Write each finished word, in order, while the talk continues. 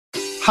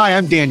Hi,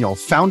 I'm Daniel,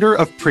 founder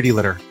of Pretty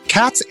Litter.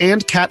 Cats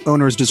and cat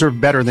owners deserve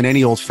better than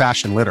any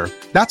old-fashioned litter.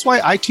 That's why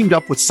I teamed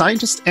up with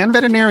scientists and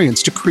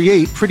veterinarians to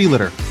create Pretty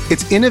Litter.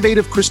 Its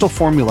innovative crystal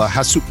formula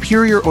has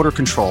superior odor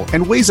control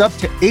and weighs up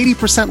to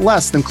 80%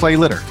 less than clay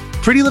litter.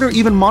 Pretty Litter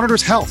even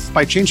monitors health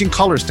by changing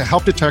colors to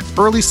help detect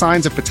early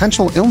signs of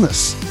potential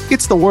illness.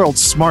 It's the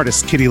world's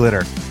smartest kitty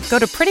litter. Go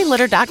to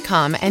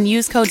prettylitter.com and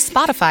use code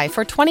SPOTIFY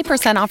for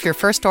 20% off your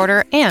first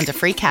order and a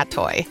free cat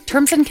toy.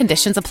 Terms and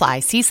conditions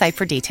apply. See site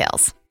for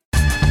details.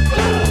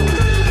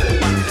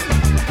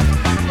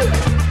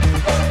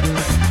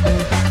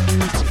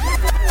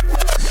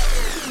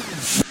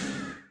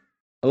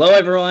 Hello,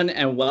 everyone,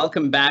 and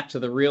welcome back to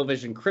the Real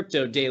Vision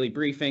Crypto Daily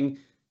Briefing.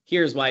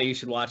 Here's why you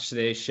should watch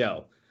today's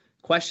show.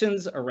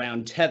 Questions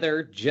around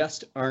Tether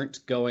just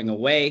aren't going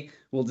away.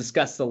 We'll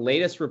discuss the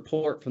latest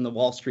report from the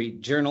Wall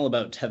Street Journal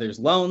about Tether's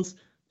loans.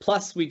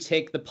 Plus, we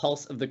take the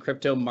pulse of the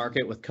crypto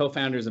market with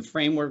co-founders of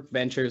Framework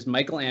Ventures,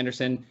 Michael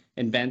Anderson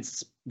and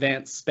Vance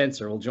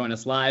Spencer will join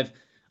us live.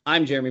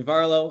 I'm Jeremy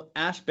Varlow.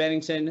 Ash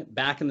Bennington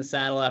back in the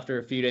saddle after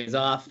a few days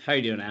off. How are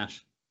you doing,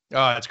 Ash?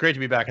 Oh, it's great to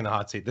be back in the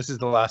hot seat. This is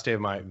the last day of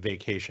my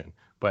vacation,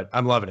 but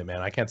I'm loving it,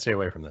 man. I can't stay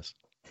away from this.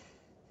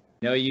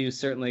 No, you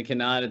certainly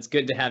cannot. It's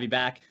good to have you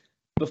back.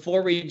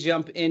 Before we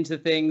jump into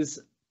things,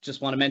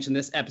 just want to mention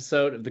this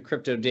episode of the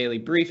Crypto Daily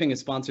Briefing is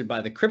sponsored by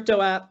the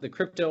Crypto app. The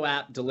Crypto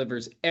app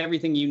delivers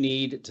everything you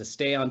need to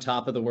stay on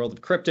top of the world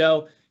of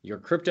crypto, your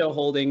crypto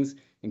holdings,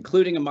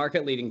 including a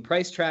market-leading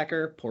price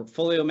tracker,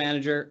 portfolio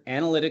manager,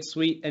 analytics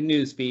suite, and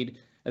newsfeed,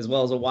 as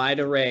well as a wide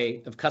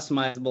array of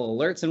customizable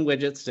alerts and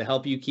widgets to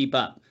help you keep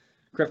up.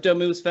 Crypto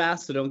moves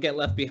fast, so don't get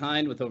left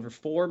behind. With over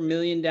 4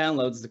 million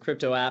downloads, the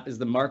Crypto app is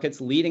the market's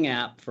leading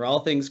app for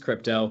all things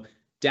crypto.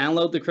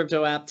 Download the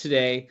Crypto app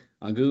today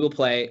on Google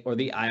Play or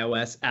the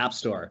iOS App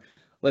Store.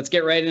 Let's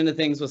get right into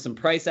things with some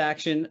price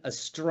action. A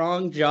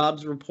strong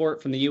jobs report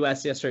from the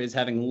US yesterday is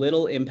having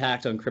little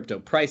impact on crypto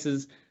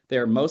prices. They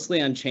are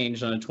mostly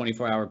unchanged on a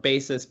 24-hour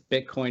basis.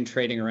 Bitcoin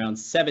trading around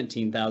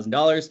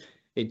 $17,000.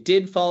 It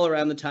did fall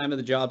around the time of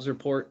the jobs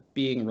report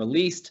being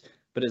released,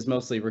 but is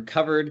mostly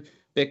recovered.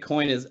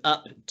 Bitcoin is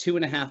up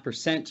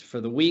 2.5%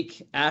 for the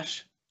week.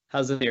 Ash,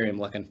 how's Ethereum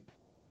looking?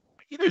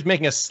 Ether's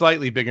making a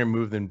slightly bigger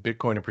move than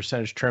Bitcoin in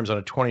percentage terms on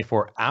a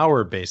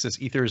 24-hour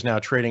basis. Ether is now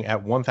trading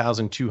at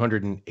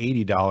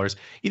 $1,280.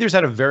 Ether's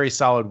had a very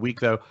solid week,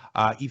 though.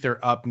 Ether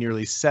up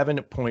nearly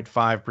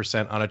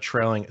 7.5% on a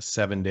trailing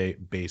 7-day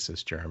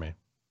basis, Jeremy.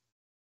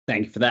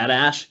 Thank you for that,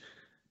 Ash.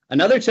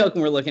 Another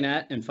token we're looking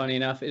at, and funny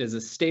enough, it is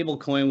a stable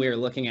coin. We are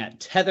looking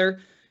at Tether.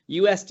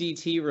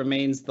 USDT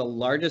remains the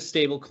largest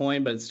stable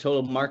coin, but its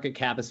total market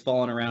cap has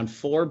fallen around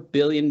 $4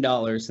 billion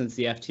since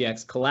the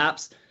FTX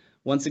collapse.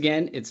 Once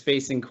again, it's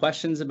facing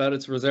questions about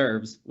its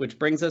reserves, which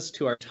brings us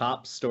to our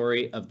top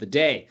story of the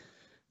day.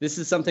 This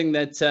is something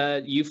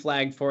that you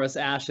flagged for us,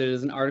 Ash. It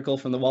is an article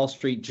from the Wall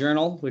Street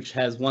Journal, which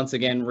has once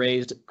again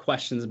raised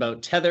questions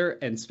about Tether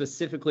and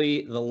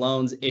specifically the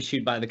loans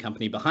issued by the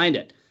company behind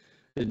it.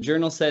 The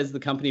journal says the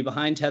company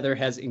behind Tether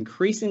has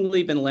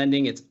increasingly been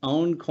lending its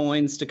own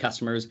coins to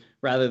customers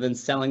rather than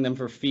selling them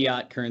for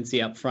fiat currency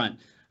up front.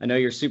 I know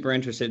you're super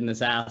interested in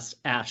this,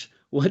 Ash.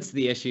 What's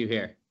the issue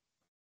here?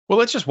 Well,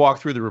 let's just walk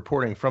through the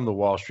reporting from the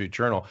Wall Street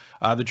Journal.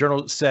 The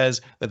journal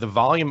says that the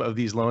volume of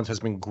these loans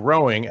has been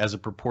growing as a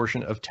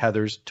proportion of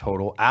Tether's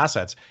total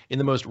assets. In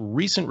the most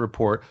recent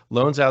report,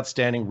 loans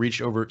outstanding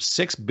reached over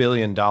 $6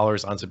 billion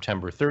on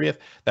September 30th.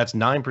 That's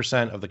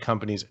 9% of the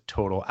company's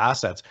total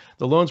assets.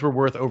 The loans were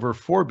worth over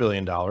 $4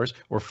 billion, or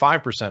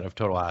 5% of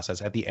total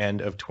assets at the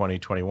end of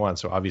 2021.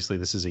 So obviously,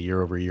 this is a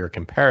year-over-year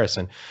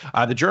comparison.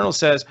 The journal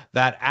says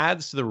that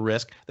adds to the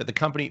risk that the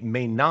company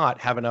may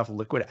not have enough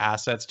liquid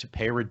assets to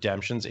pay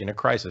redemptions in a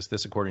crisis.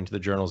 This, according to the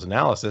journal's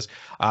analysis.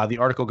 The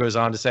article goes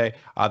on to say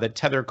that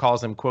Tether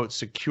calls them, quote,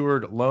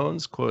 secured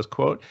loans, close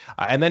quote,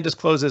 and then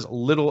discloses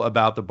little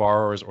about the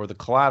borrowers or the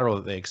collateral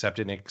that they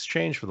accepted in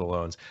exchange for the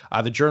loans.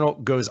 The journal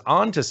goes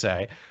on to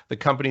say the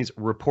company's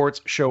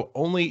reports show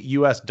only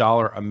US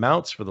dollar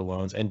amounts for the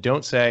loans and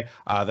don't say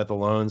that the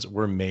loans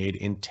were made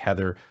in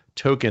Tether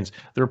tokens.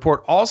 The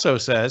report also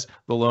says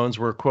the loans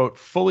were, quote,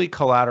 fully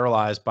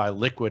collateralized by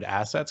liquid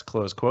assets,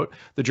 close quote.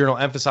 The journal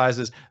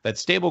emphasizes that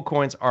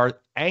stablecoins are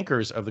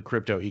anchors of the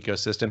crypto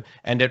ecosystem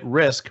and at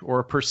risk, or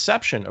a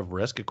perception of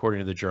risk,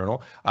 according to the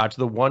journal, to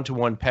the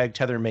one-to-one peg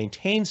Tether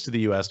maintains to the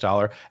US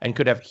dollar and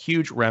could have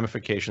huge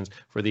ramifications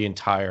for the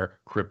entire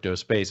crypto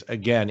space.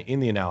 Again,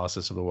 in the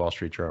analysis of the Wall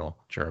Street Journal,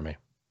 Jeremy.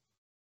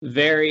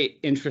 Very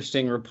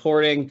interesting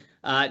reporting.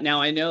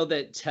 Now, I know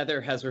that Tether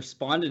has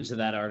responded to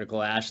that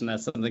article, Ash, and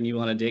that's something you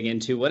want to dig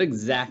into. What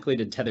exactly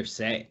did Tether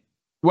say?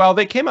 Well,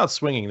 they came out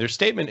swinging. Their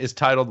statement is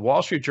titled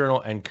Wall Street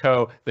Journal and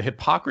Co. The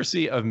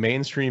Hypocrisy of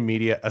Mainstream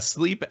Media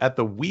Asleep at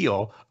the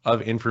Wheel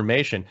of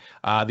Information.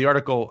 The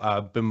article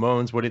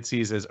bemoans what it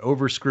sees as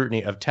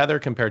over-scrutiny of Tether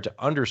compared to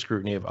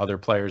under-scrutiny of other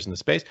players in the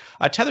space.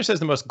 Tether says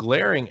the most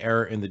glaring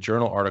error in the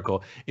journal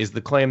article is the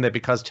claim that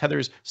because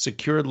Tether's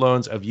secured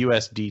loans of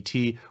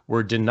USDT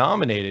were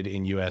denominated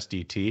in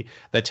USDT,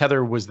 that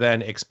Tether was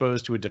then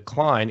exposed to a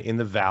decline in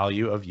the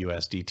value of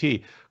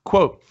USDT.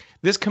 Quote,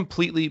 "This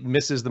completely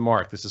misses the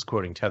mark." This is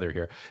quoting Tether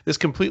here. "This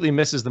completely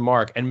misses the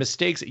mark and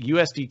mistakes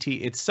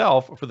USDT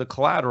itself for the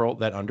collateral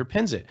that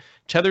underpins it.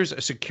 Tether's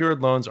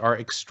secured loans are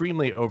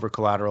extremely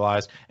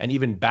over-collateralized and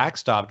even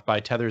backstopped by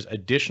Tether's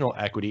additional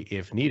equity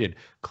if needed."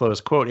 Close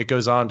quote. It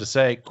goes on to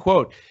say,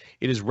 quote,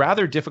 "It is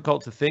rather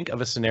difficult to think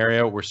of a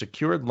scenario where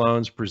secured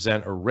loans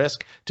present a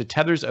risk to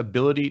Tether's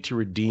ability to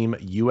redeem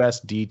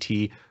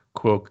USDT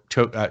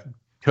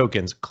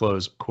tokens."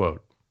 Close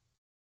quote.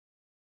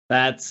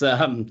 That's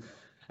a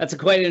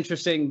quite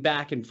interesting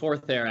back and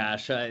forth there,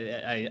 Ash.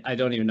 I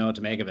don't even know what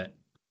to make of it.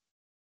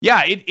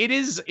 Yeah, it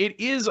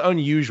is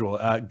unusual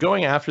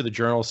going after the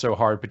Journal so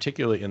hard,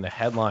 particularly in the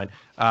headline.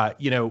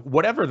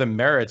 Whatever the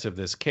merits of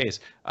this case,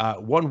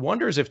 one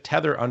wonders if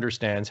Tether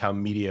understands how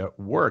media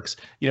works.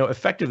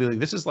 Effectively,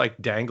 this is like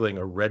dangling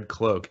a red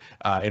cloak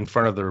in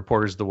front of the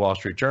reporters of the Wall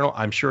Street Journal.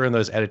 I'm sure in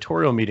those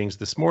editorial meetings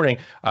this morning,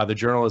 the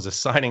Journal is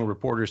assigning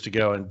reporters to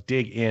go and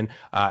dig in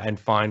and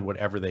find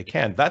whatever they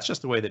can. That's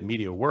just the way that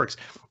media works.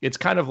 It's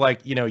kind of like,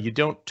 you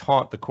don't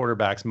taunt the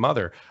quarterback's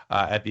mother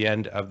at the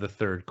end of the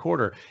third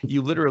quarter.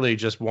 You literally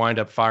just wind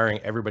up firing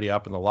everybody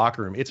up in the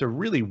locker room. It's a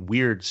really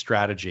weird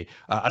strategy,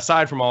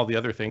 aside from all the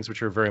other things,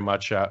 which are very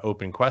much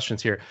open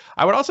questions here.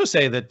 I would also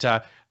say that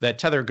that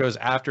Tether goes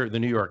after the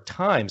New York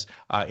Times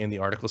in the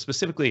article.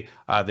 Specifically,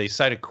 they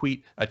cite a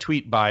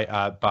tweet by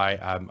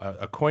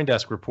a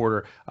CoinDesk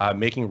reporter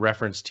making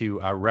reference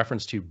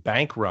to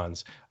bank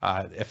runs,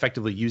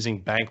 effectively using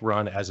bank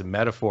run as a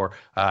metaphor.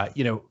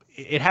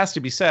 It has to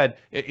be said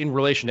in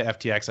relation to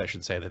FTX, I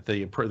should say, that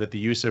the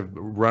use of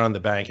run on the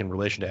bank in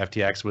relation to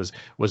FTX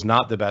was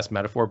not the best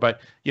metaphor.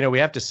 But we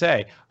have to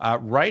say,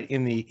 right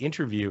in the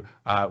interview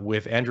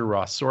with Andrew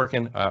Ross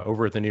Sorkin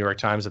over at the New York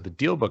Times at the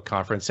DealBook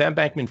conference, Sam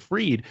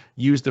Bankman-Fried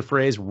used the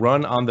phrase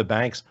 "run on the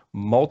banks"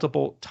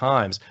 multiple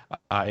times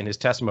in his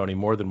testimony,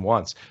 more than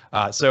once.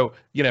 So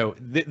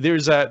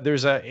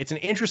it's an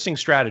interesting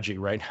strategy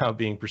right now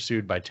being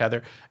pursued by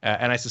Tether,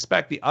 and I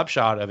suspect the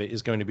upshot of it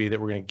is going to be that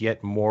we're going to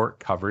get more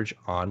coverage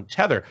on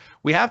Tether.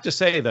 We have to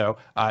say, though,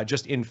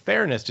 just in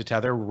fairness to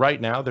Tether, right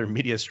now, their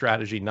media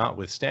strategy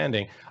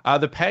notwithstanding,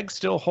 the peg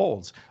still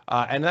holds.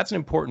 And that's an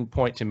important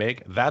point to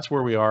make. That's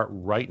where we are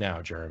right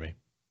now, Jeremy.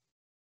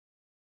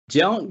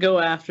 Don't go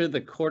after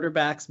the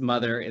quarterback's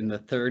mother in the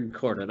third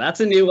quarter. That's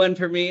a new one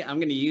for me. I'm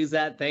going to use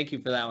that. Thank you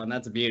for that one.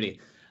 That's a beauty.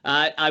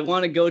 I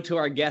want to go to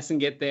our guests and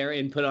get their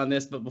input on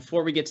this. But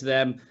before we get to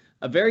them,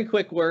 a very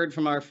quick word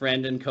from our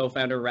friend and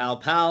co-founder, Raoul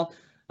Pal.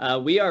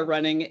 We are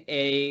running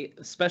a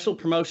special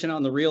promotion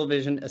on the Real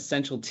Vision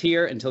Essential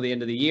tier until the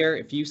end of the year.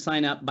 If you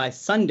sign up by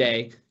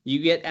Sunday, you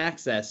get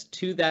access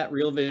to that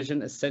Real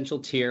Vision Essential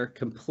tier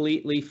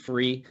completely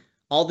free.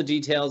 All the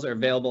details are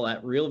available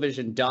at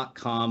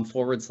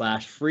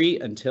realvision.com/free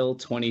until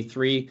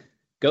 23.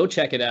 Go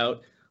check it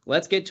out.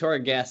 Let's get to our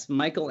guests,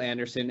 Michael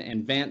Anderson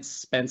and Vance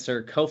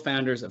Spencer,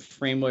 co-founders of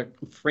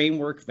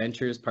Framework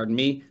Ventures. Pardon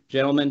me.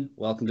 Gentlemen,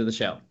 welcome to the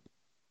show.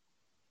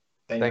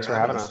 Thanks for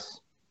having us.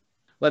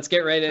 Let's get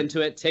right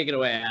into it. Take it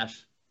away,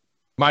 Ash.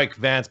 Mike,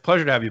 Vance,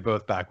 pleasure to have you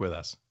both back with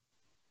us.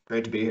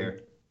 Great to be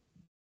here.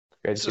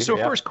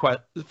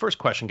 First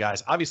question,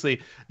 guys.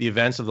 Obviously, the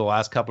events of the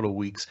last couple of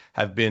weeks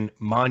have been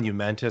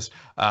monumentous.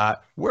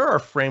 Where are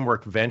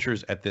Framework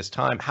Ventures at this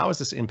time? How has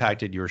this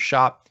impacted your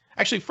shop?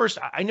 Actually, first,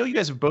 I know you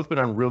guys have both been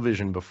on Real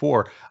Vision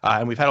before,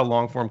 and we've had a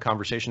long-form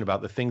conversation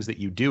about the things that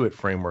you do at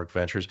Framework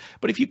Ventures.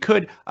 But if you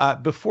could,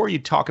 before you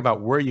talk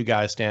about where you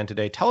guys stand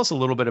today, tell us a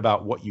little bit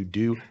about what you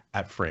do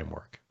at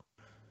Framework.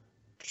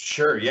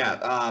 Sure,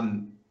 yeah.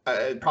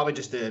 Probably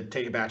just to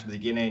take it back to the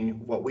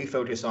beginning, what we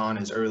focus on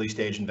is early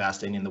stage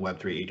investing in the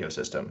Web3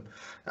 ecosystem.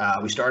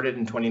 We started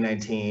in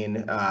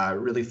 2019,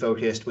 really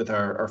focused with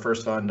our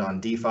first fund on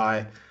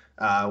DeFi.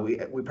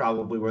 We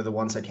probably were the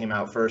ones that came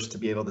out first to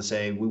be able to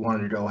say we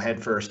wanted to go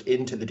headfirst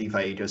into the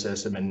DeFi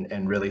ecosystem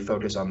and really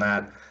focus on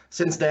that.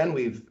 Since then,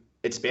 we've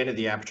expanded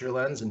the aperture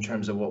lens in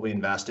terms of what we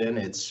invest in.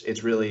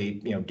 It's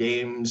really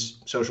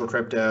games, social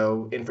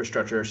crypto,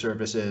 infrastructure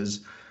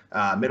services,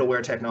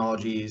 middleware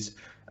technologies,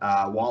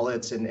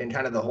 wallets, and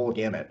kind of the whole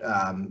gamut.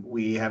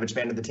 We have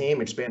expanded the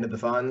team, expanded the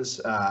funds,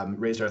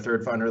 raised our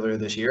third fund earlier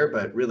this year,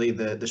 but really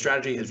the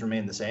strategy has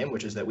remained the same,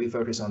 which is that we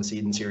focus on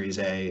seed and Series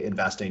A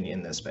investing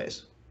in this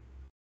space.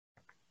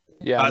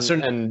 Yeah,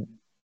 and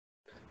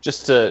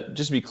just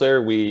to be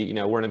clear, we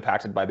weren't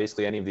impacted by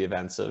basically any of the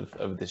events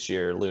of this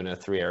year: Luna,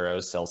 Three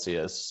Arrows,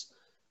 Celsius,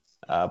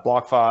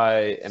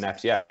 BlockFi, and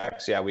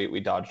FTX. Yeah, we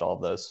dodged all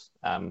of those.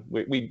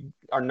 We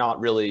are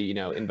not really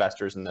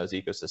investors in those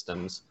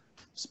ecosystems.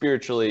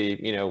 Spiritually,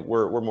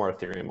 we're more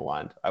Ethereum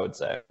aligned, I would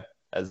say,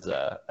 as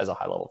a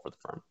high level for the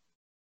firm.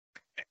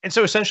 And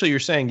so essentially you're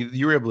saying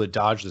you were able to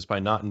dodge this by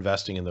not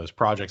investing in those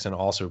projects and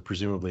also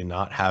presumably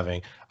not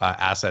having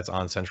assets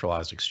on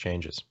centralized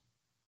exchanges.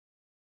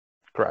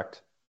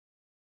 Correct.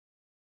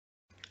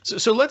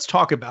 So let's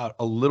talk about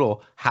a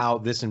little how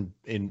this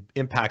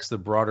impacts the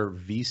broader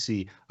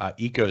VC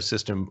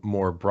ecosystem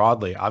more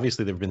broadly.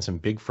 Obviously, there have been some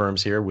big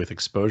firms here with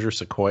exposure,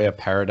 Sequoia,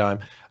 Paradigm.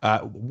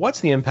 What's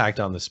the impact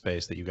on the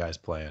space that you guys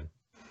play in?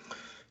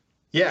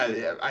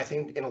 Yeah, I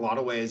think in a lot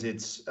of ways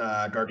it's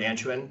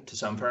gargantuan to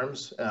some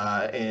firms.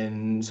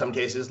 In some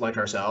cases, like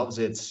ourselves,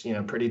 it's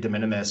pretty de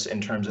minimis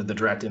in terms of the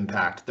direct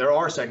impact. There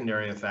are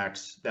secondary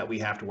effects that we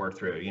have to work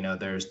through.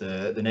 There's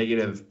the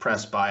negative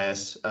press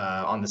bias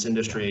on this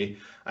industry.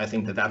 I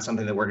think that's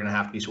something that we're going to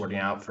have to be sorting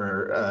out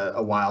for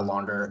a while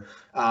longer.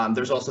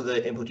 There's also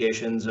the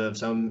implications of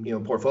some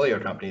portfolio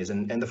companies,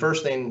 and the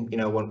first thing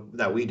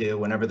that we do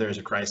whenever there's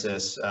a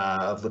crisis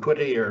of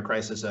liquidity or a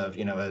crisis of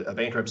a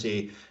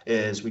bankruptcy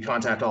is we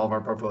contact all of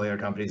our portfolio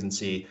companies and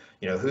see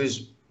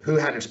who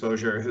had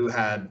exposure, who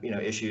had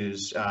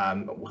issues,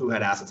 who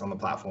had assets on the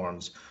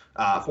platforms.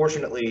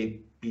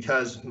 Fortunately,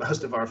 because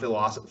most of our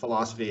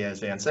philosophy, as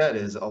Van said,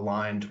 is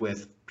aligned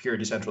with pure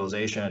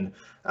decentralization,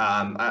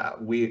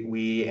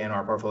 we and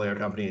our portfolio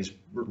companies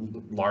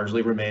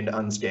largely remained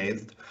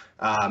unscathed.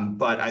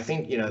 But I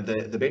think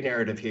the big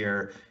narrative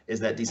here is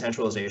that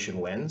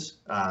decentralization wins.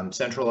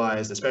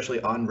 Centralized,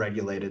 especially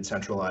unregulated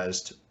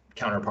centralized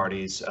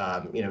counterparties,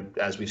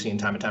 as we've seen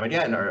time and time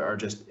again, are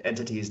just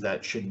entities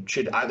that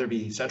should either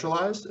be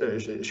centralized, or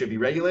should be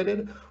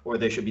regulated, or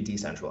they should be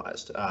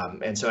decentralized.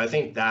 And so I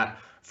think that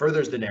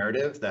furthers the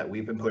narrative that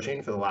we've been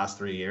pushing for the last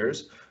 3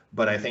 years.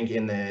 But I think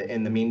in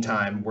the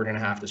meantime, we're going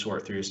to have to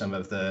sort through some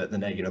of the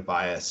negative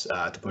bias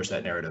to push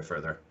that narrative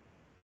further.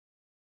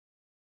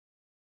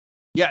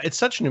 Yeah, it's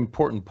such an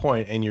important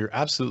point, and you're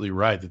absolutely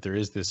right that there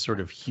is this sort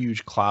of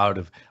huge cloud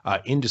of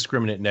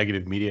indiscriminate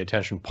negative media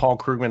attention. Paul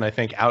Krugman, I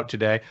think, out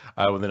today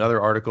with another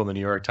article in the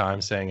New York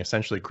Times saying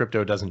essentially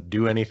crypto doesn't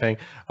do anything.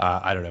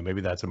 I don't know, maybe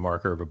that's a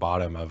marker of a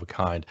bottom of a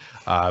kind.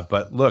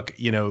 But look,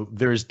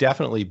 there's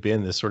definitely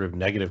been this sort of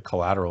negative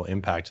collateral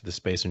impact to the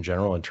space in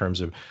general in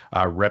terms of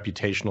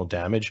reputational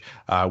damage.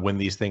 When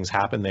these things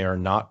happen, they are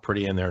not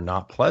pretty and they're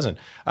not pleasant.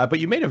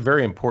 But you made a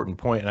very important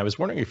point, and I was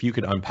wondering if you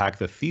could unpack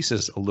the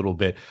thesis a little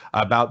bit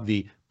about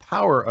the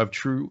power of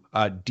true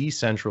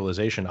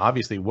decentralization.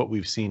 Obviously, what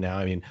we've seen now,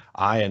 I mean,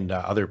 I and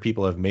other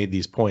people have made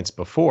these points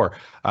before,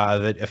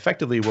 that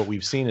effectively what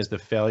we've seen is the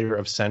failure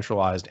of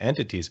centralized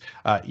entities.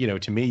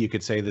 To me, you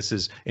could say this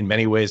is in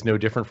many ways no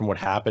different from what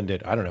happened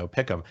at, I don't know,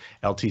 pick 'em,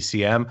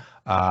 LTCM,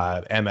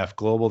 MF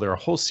Global. There are a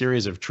whole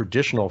series of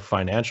traditional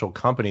financial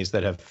companies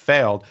that have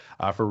failed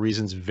for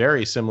reasons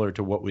very similar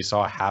to what we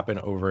saw happen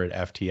over at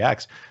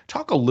FTX.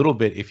 Talk a little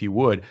bit, if you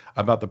would,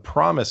 about the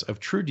promise of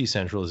true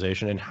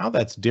decentralization and how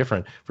that's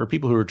different for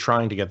people who are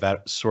trying to get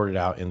that sorted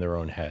out in their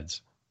own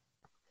heads.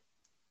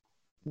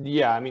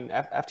 Yeah, I mean,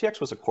 FTX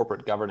was a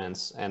corporate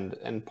governance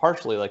and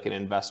partially like an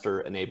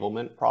investor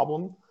enablement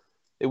problem.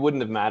 It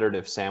wouldn't have mattered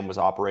if Sam was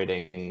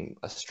operating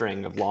a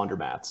string of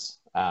laundromats.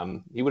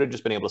 He would have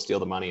just been able to steal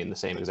the money in the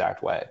same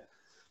exact way.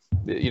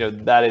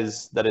 That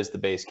is the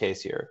base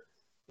case here.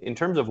 In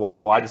terms of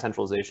why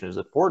decentralization is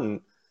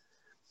important,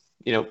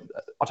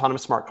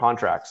 autonomous smart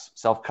contracts,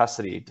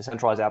 self-custody,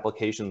 decentralized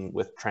application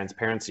with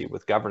transparency,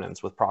 with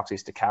governance, with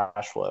proxies to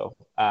cash flow.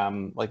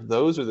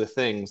 Those are the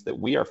things that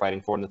we are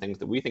fighting for and the things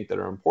that we think that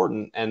are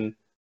important. And,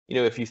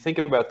 if you think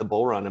about the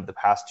bull run of the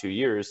past 2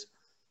 years,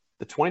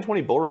 the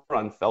 2020 bull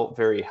run felt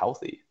very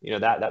healthy,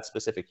 that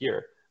specific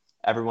year.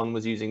 Everyone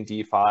was using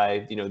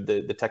DeFi,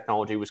 the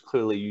technology was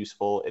clearly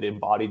useful. It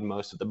embodied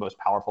most of the most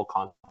powerful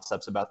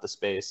concepts about the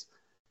space.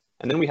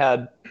 And then we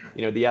had,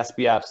 the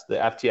SBFs, the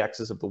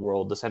FTXs of the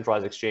world, the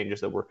centralized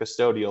exchanges that were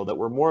custodial, that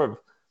were more of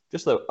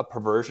just a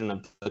perversion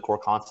of the core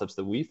concepts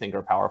that we think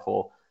are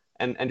powerful,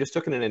 and just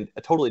took it in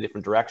a totally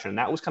different direction. And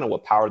that was kind of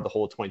what powered the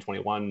whole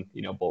 2021,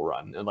 bull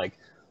run, and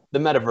the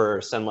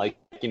metaverse and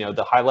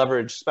the high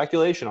leverage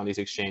speculation on these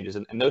exchanges.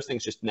 And those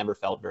things just never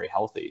felt very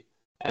healthy.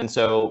 And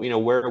so,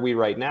 where are we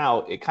right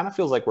now? It kind of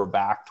feels like we're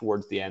back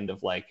towards the end of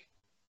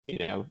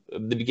the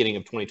beginning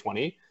of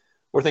 2020.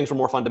 Where things were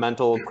more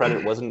fundamental,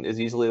 credit wasn't as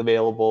easily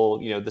available.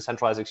 The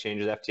centralized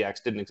exchanges,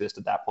 FTX, didn't exist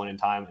at that point in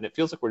time. And it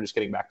feels like we're just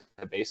getting back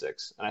to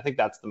basics. And I think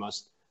that's the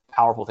most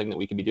powerful thing that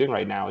we can be doing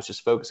right now, is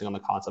just focusing on the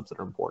concepts that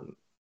are important.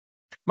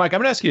 Mike, I'm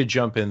going to ask you to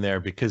jump in there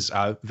because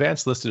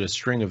Vance listed a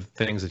string of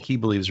things that he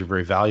believes are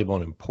very valuable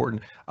and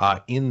important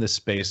in the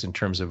space in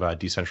terms of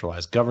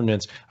decentralized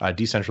governance,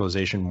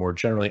 decentralization more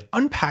generally.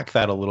 Unpack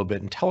that a little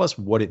bit and tell us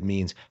what it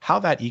means, how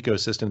that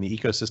ecosystem, the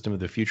ecosystem of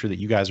the future that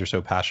you guys are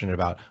so passionate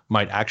about,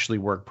 might actually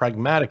work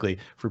pragmatically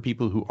for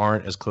people who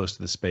aren't as close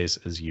to the space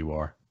as you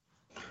are.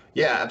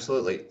 Yeah,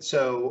 absolutely.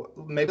 So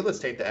maybe let's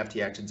take the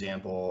FTX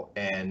example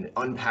and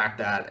unpack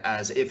that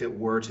as if it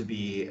were to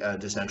be a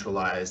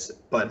decentralized,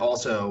 but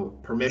also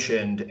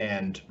permissioned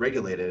and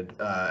regulated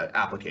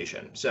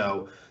application.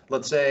 So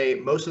let's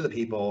say most of the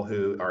people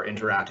who are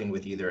interacting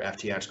with either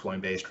FTX,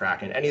 Coinbase,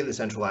 Kraken, any of the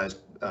centralized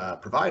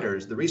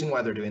providers, the reason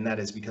why they're doing that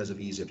is because of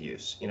ease of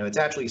use. It's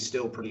actually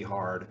still pretty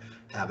hard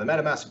to have a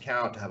MetaMask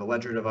account, to have a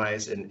Ledger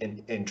device,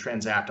 and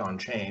transact on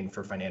chain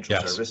for financial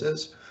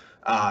services.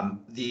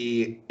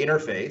 The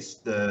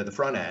interface, the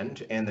front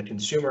end, and the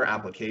consumer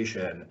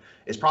application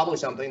is probably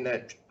something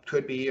that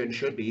could be and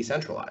should be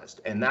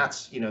centralized. And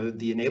that's, the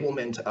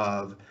enablement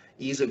of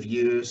ease of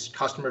use,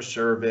 customer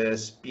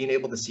service, being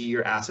able to see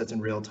your assets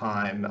in real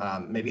time,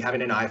 maybe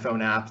having an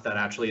iPhone app that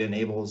actually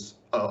enables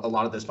a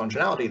lot of this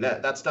functionality.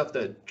 That's stuff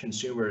that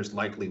consumers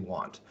likely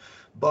want.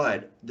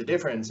 But the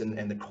difference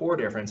and the core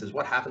difference is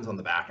what happens on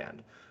the back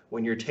end.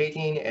 When you're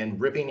taking and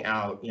ripping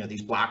out,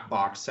 these black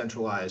box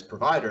centralized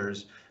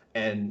providers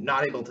and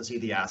not able to see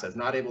the assets,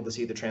 not able to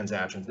see the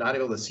transactions, not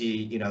able to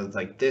see,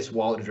 like this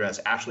wallet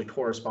address actually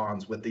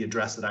corresponds with the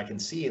address that I can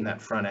see in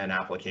that front end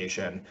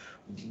application.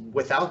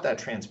 Without that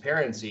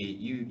transparency,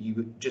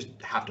 you just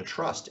have to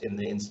trust in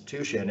the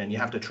institution, and you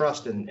have to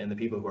trust in the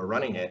people who are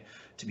running it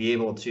to be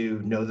able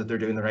to know that they're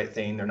doing the right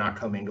thing. They're not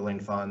commingling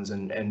funds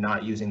and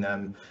not using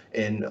them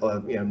in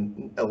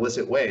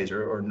illicit ways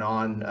or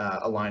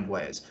non-aligned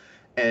ways.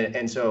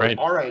 And so right.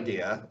 Our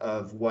idea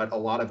of what a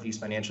lot of these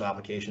financial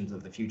applications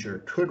of the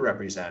future could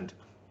represent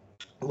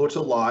looks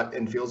a lot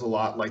and feels a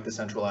lot like the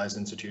centralized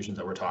institutions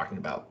that we're talking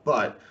about.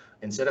 But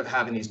instead of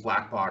having these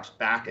black box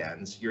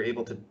backends, you're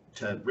able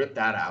to rip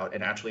that out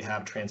and actually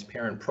have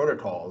transparent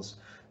protocols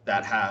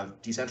that have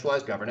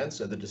decentralized governance.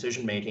 So the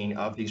decision making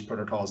of these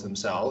protocols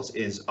themselves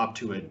is up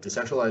to a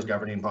decentralized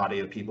governing body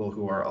of people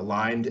who are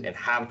aligned and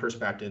have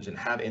perspectives and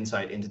have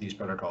insight into these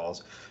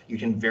protocols. You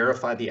can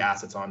verify the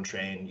assets on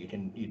chain. You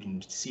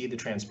can see the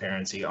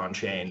transparency on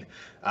chain,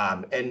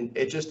 and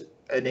it just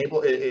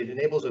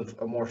enables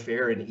a more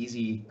fair and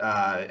easy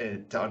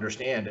to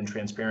understand and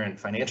transparent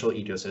financial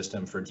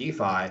ecosystem for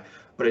DeFi,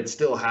 but it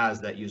still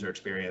has that user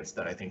experience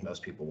that I think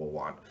most people will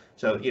want.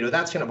 So,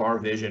 that's kind of our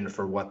vision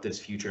for what this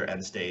future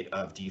end state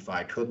of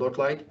DeFi could look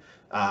like.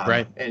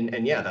 Right.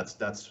 And yeah,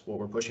 that's what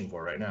we're pushing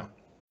for right now.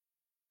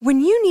 When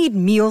you need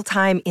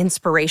mealtime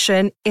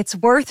inspiration, it's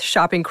worth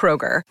shopping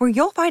Kroger, where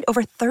you'll find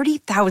over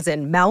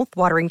 30,000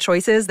 mouth-watering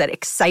choices that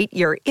excite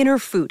your inner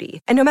foodie.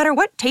 And no matter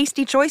what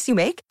tasty choice you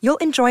make, you'll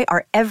enjoy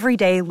our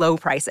everyday low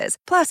prices,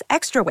 plus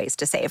extra ways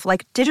to save,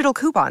 like digital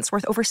coupons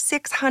worth over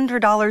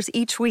 $600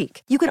 each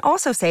week. You can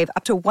also save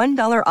up to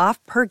 $1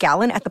 off per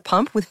gallon at the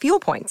pump with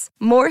fuel points.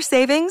 More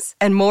savings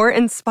and more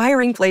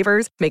inspiring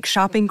flavors make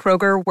shopping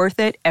Kroger worth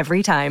it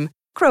every time.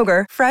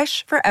 Kroger,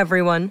 fresh for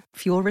everyone.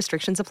 Fuel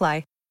restrictions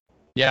apply.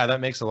 Yeah,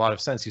 that makes a lot of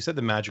sense. You said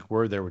the magic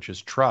word there, which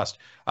is trust.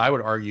 I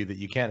would argue that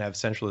you can't have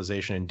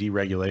centralization and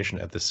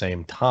deregulation at the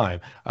same time.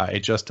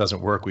 It just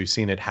doesn't work. We've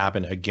seen it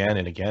happen again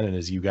and again. And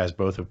as you guys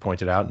both have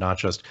pointed out, not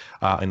just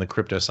in the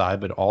crypto side,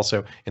 but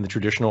also in the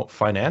traditional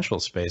financial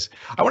space.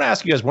 I want to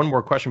ask you guys one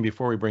more question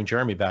before we bring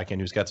Jeremy back in,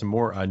 who's got some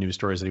more news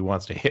stories that he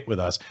wants to hit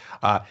with us.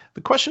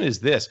 The question is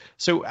this.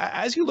 So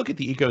as you look at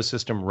the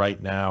ecosystem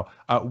right now,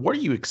 what are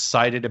you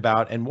excited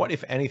about? And what,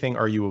 if anything,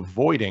 are you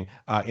avoiding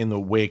in the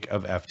wake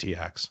of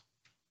FTX?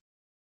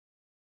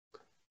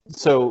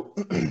 So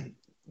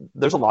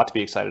there's a lot to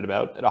be excited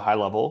about at a high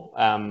level.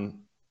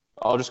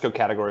 I'll just go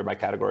category by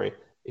category.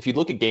 If you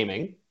look at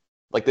gaming,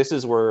 like this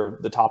is where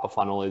the top of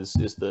funnel is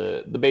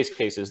the base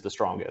case is the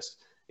strongest.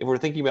 If we're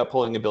thinking about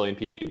pulling 1 billion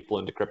people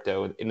into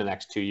crypto in the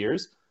next 2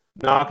 years,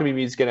 not going to be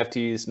music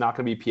NFTs, not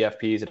going to be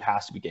PFPs, it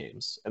has to be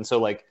games. And so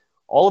like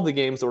all of the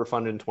games that were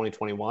funded in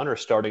 2021 are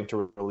starting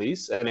to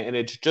release and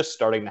it's just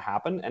starting to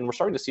happen. And we're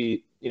starting to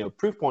see,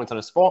 proof points on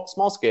a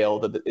small scale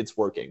that it's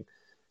working.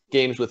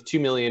 Games with 2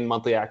 million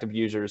monthly active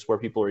users where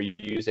people are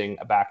using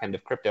a back end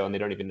of crypto and they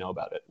don't even know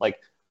about it.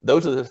 Like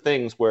those are the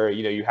things where,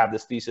 you have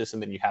this thesis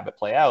and then you have it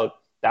play out.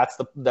 That's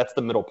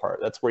the middle part.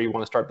 That's where you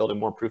want to start building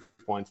more proof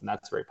points. And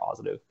that's very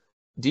positive.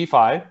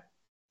 DeFi,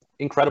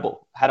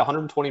 incredible. Had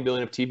 120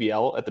 billion of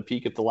TVL at the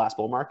peak of the last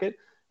bull market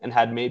and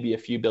had maybe a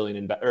few million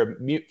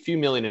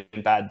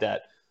in bad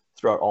debt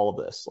throughout all of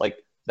this. Like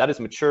that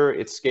is mature,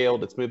 it's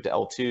scaled, it's moved to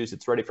L2s,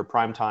 it's ready for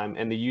prime time,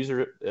 and the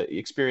user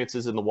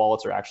experiences in the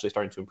wallets are actually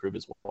starting to improve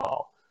as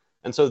well.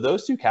 And so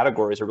those two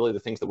categories are really the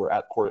things that we're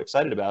at core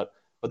excited about,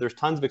 but there's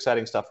tons of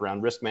exciting stuff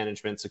around risk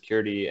management,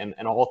 security, and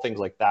all things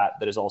like that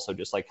is also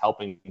just like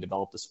helping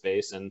develop the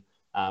space. And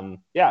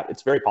yeah,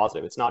 it's very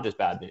positive. It's not just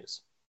bad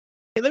news.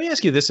 Hey, let me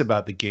ask you this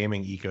about the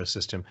gaming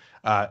ecosystem.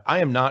 I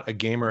am not a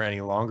gamer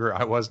any longer.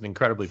 I was an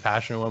incredibly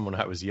passionate one when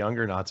I was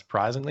younger, not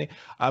surprisingly.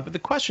 But the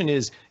question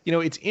is,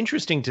 it's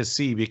interesting to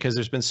see because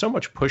there's been so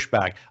much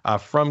pushback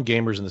from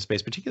gamers in the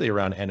space, particularly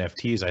around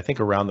NFTs. I think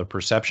around the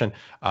perception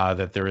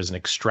that there is an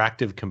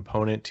extractive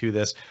component to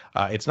this.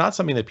 It's not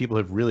something that people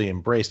have really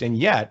embraced. And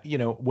yet,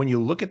 when you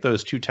look at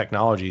those two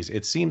technologies,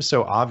 it seems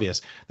so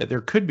obvious that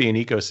there could be an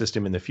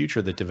ecosystem in the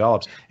future that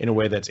develops in a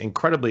way that's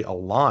incredibly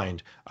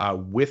aligned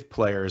with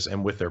players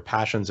and with their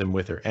passions and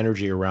with their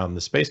energy around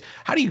the space.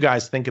 How do you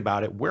guys think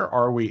about it? Where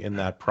are we in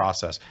that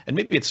process? And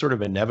maybe it's sort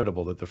of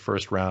inevitable that the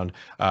first round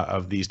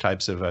of these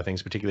types of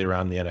things, particularly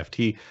around the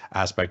NFT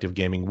aspect of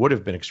gaming, would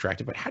have been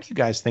extracted. But how do you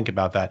guys think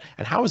about that?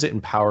 And how is it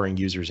empowering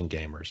users and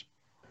gamers?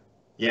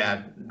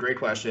 Yeah, great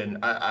question.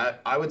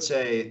 I would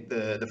say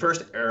the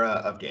first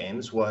era of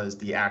games was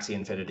the Axie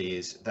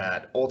Infinities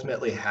that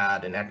ultimately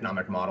had an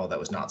economic model that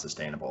was not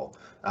sustainable.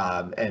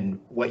 And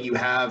what you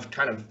have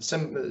kind of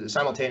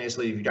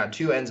simultaneously, you've got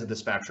two ends of the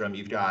spectrum.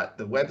 You've got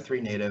the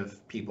Web3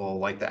 native people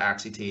like the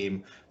Axie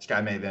team,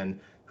 Sky Maven,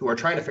 who are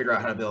trying to figure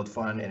out how to build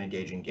fun and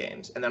engaging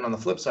games. And then on the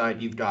flip side,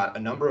 you've got a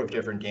number of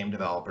different game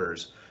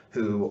developers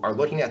who are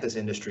looking at this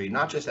industry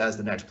not just as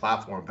the next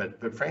platform,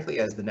 but frankly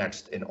as the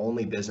next and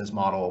only business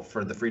model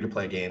for the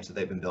free-to-play games that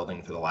they've been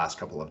building for the last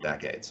couple of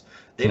decades.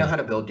 They know how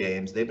to build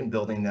games. They've been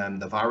building them,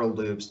 the viral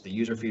loops, the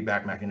user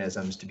feedback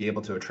mechanisms to be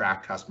able to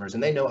attract customers,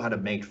 and they know how to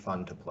make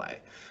fun to play.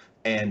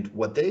 And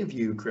what they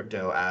view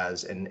crypto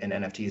as, and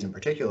NFTs in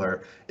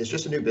particular, is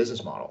just a new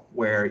business model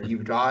where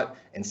you've got,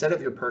 instead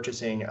of you're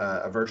purchasing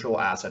a virtual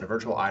asset, a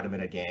virtual item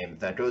in a game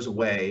that goes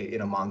away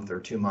in a month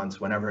or 2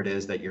 months, whenever it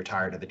is that you're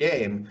tired of the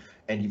game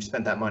and you've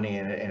spent that money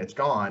and it's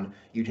gone,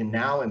 you can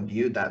now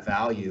imbue that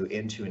value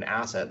into an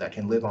asset that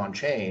can live on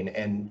chain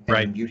and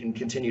you can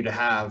continue to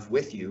have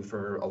with you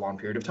for a long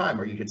period of time,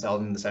 or you could sell it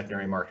in the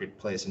secondary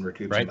marketplace and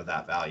recoup some of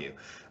that value.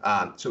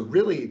 So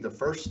really the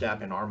first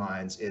step in our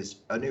minds is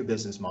a new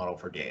business model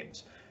for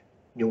games.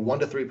 1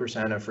 to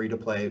 3% of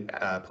free-to-play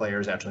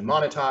players actually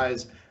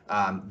monetize.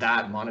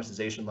 That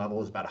monetization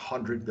level is about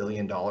 $100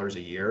 billion a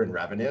year in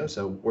revenue.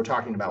 So we're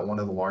talking about one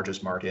of the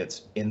largest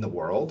markets in the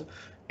world.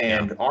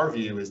 And our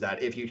view is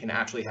that if you can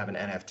actually have an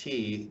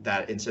NFT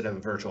that instead of a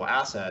virtual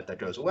asset that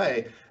goes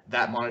away,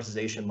 that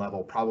monetization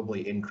level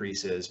probably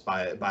increases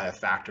by a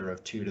factor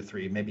of 2 to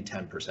 3, maybe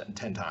 10%,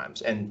 10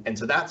 times. And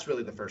so that's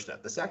really the first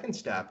step. The second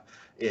step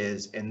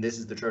is, and this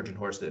is the Trojan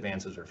horse that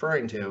Vance was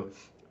referring to,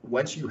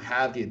 once you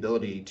have the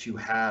ability to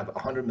have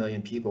 100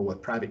 million people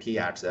with private key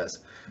access,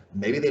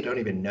 maybe they don't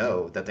even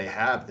know that they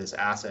have this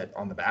asset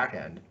on the back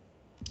end.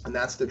 And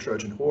that's the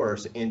Trojan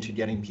horse into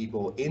getting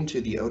people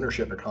into the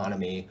ownership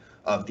economy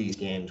of these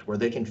games, where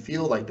they can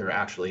feel like they're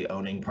actually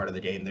owning part of the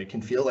game. They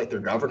can feel like they're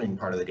governing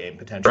part of the game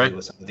potentially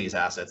with some of these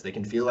assets. They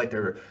can feel like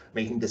they're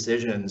making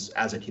decisions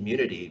as a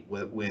community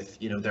with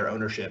their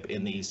ownership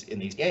in these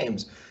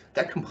games.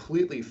 That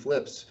completely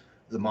flips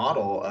the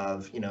model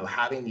of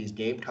having these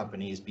game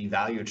companies be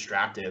value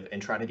extractive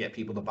and try to get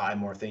people to buy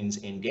more things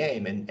in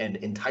game and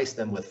entice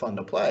them with fun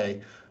to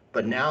play.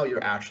 But now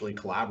you're actually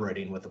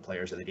collaborating with the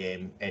players of the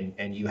game,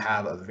 and you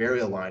have a very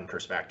aligned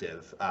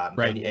perspective,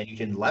 and you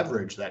can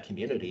leverage that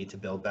community to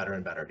build better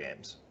and better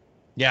games.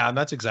 Yeah, and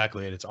that's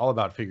exactly it. It's all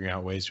about figuring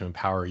out ways to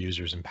empower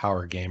users,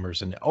 empower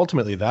gamers. And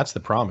ultimately, that's the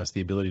promise,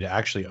 the ability to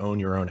actually own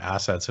your own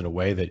assets in a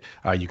way that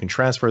you can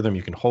transfer them,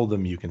 you can hold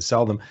them, you can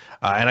sell them.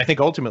 And I think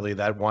ultimately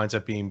that winds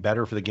up being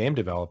better for the game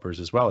developers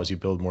as well, as you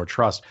build more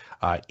trust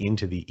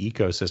into the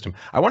ecosystem.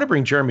 I want to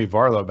bring Jeremy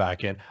Varlow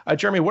back in.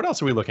 Jeremy, what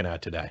else are we looking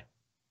at today?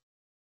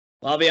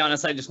 Well, I'll be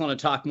honest, I just want to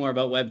talk more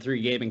about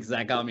Web3 gaming because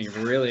that got me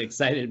really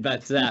excited.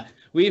 But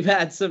we've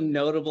had some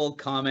notable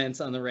comments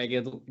on the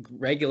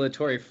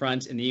regulatory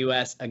front in the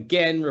U.S.,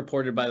 again,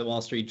 reported by the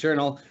Wall Street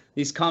Journal.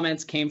 These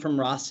comments came from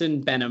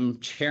Rostin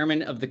Behnam,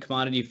 chairman of the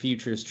Commodity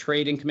Futures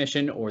Trading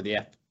Commission, or the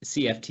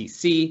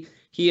CFTC.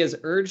 He has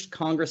urged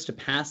Congress to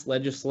pass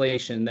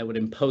legislation that would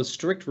impose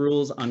strict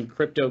rules on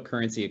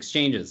cryptocurrency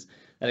exchanges.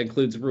 That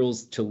includes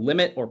rules to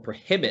limit or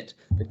prohibit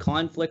the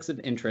conflicts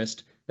of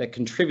interest that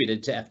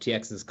contributed to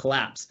FTX's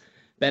collapse.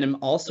 Behnam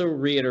also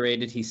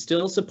reiterated he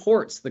still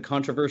supports the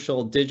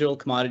controversial Digital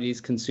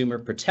Commodities Consumer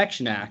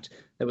Protection Act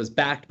that was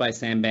backed by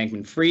Sam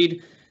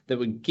Bankman-Fried that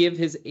would give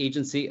his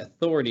agency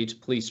authority to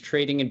police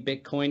trading in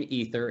Bitcoin,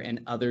 Ether,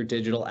 and other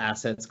digital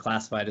assets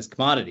classified as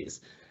commodities.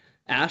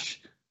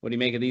 Ash, what do you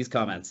make of these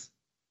comments?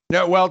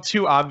 No, well,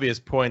 two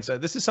obvious points.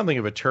 This is something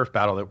of a turf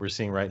battle that we're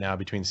seeing right now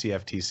between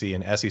CFTC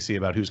and SEC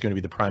about who's going to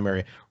be the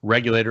primary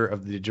regulator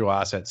of the digital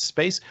asset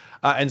space.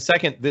 And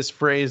second, this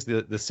phrase,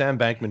 the Sam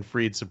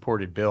Bankman-Fried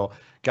supported bill,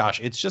 gosh,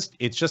 it's just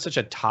such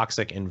a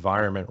toxic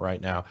environment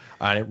right now.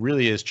 And it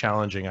really is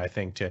challenging, I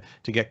think, to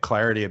get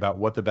clarity about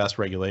what the best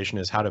regulation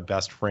is, how to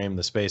best frame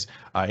the space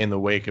in the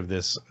wake of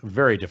this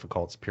very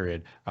difficult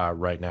period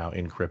right now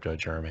in crypto,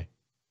 Jeremy.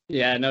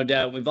 Yeah, no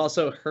doubt. We've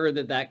also heard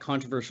that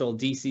controversial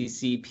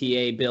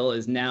DCCPA bill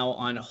is now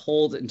on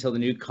hold until the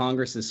new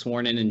Congress is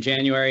sworn in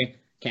January.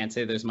 Can't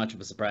say there's much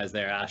of a surprise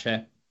there,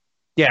 Asha.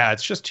 Yeah,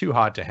 it's just too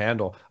hot to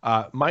handle.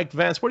 Mike,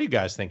 Vance, what do you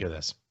guys think of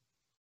this?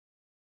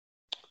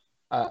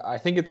 I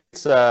think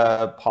it's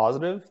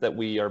positive that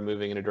we are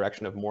moving in a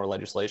direction of more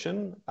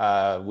legislation.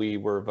 We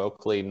were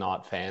vocally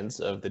not fans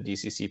of the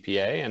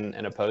DCCPA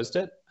and opposed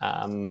it,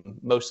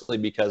 mostly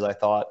because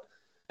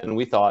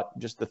we thought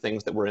just the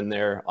things that were in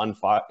there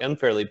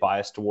unfairly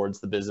biased towards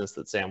the business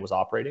that Sam was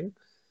operating.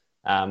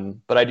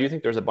 But I do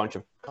think there's a bunch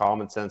of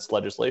common sense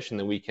legislation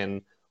that we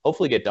can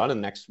hopefully get done in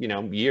the next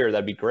year.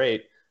 That'd be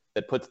great.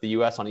 That puts the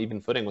U.S. on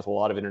even footing with a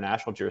lot of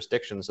international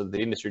jurisdictions so that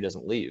the industry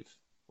doesn't leave.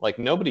 Like,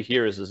 nobody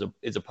here is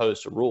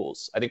opposed to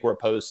rules. I think we're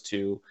opposed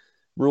to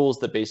rules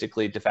that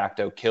basically de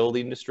facto kill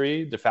the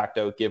industry, de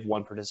facto give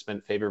one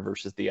participant favor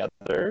versus the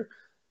other.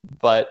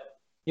 But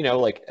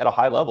like at a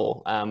high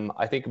level,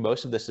 I think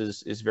most of this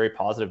is very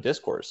positive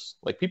discourse.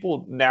 Like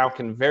people now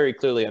can very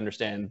clearly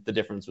understand the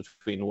difference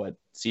between what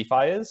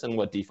CeFi is and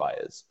what DeFi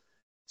is.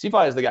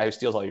 CeFi is the guy who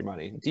steals all your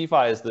money.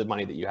 DeFi is the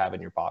money that you have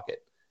in your pocket.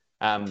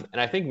 And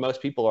I think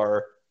most people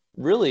are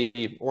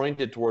really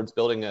oriented towards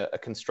building a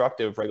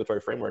constructive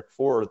regulatory framework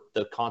for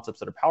the concepts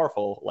that are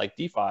powerful, like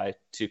DeFi,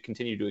 to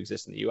continue to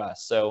exist in the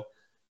US. So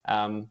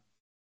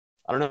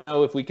I don't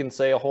know if we can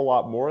say a whole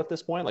lot more at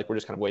this point. Like we're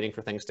just kind of waiting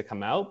for things to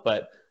come out.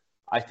 But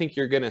I think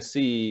you're going to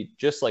see,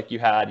 just like you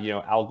had,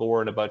 Al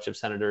Gore and a bunch of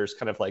senators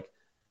kind of like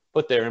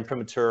put their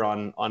imprimatur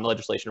on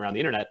legislation around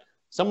the internet.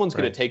 Someone's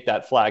going to take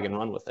that flag and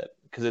run with it,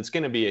 because it's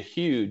going to be a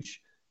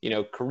huge,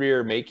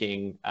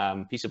 career-making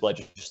piece of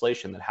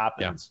legislation that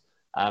happens.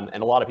 Yeah.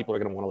 And a lot of people are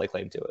going to want to lay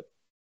claim to it.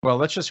 Well,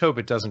 let's just hope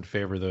it doesn't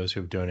favor those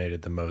who've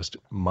donated the most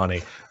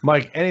money.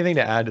 Mike, anything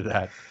to add to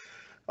that?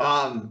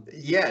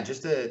 Yeah,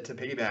 just to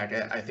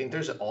piggyback, I think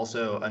there's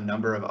also a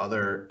number of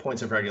other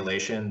points of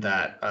regulation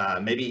that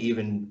maybe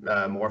even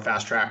more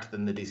fast-tracked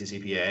than the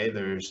DCCPA.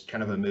 There's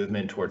kind of a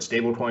movement towards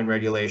stablecoin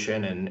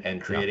regulation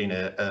and creating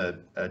a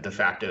de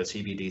facto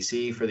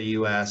CBDC for the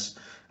U.S.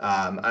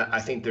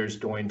 I think there's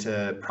going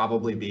to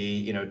probably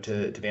be,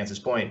 to Vance's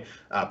point,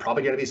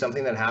 probably going to be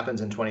something that happens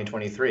in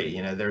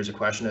 2023. There's a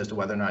question as to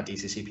whether or not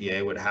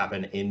DCCPA would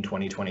happen in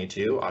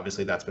 2022.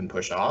 Obviously, that's been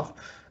pushed off.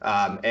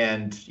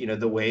 And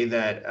the way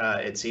that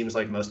it seems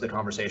like most of the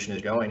conversation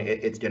is going,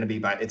 it's going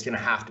to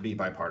have to be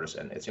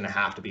bipartisan. It's going to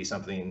have to be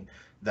something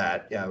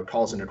that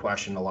calls into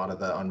question a lot of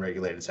the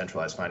unregulated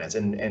centralized finance.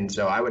 And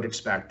so I would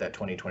expect that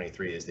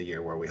 2023 is the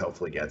year where we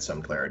hopefully get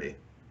some clarity.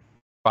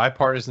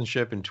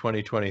 Bipartisanship in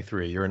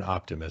 2023. You're an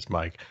optimist,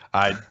 Mike.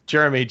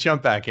 Jeremy,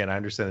 jump back in. I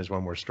understand there's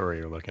one more story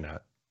you're looking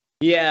at.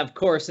 Yeah, of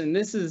course. And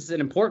this is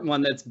an important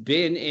one that's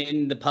been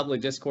in the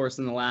public discourse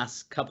in the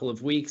last couple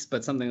of weeks,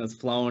 but something that's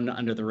flown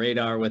under the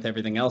radar with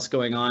everything else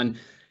going on.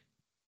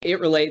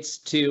 It relates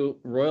to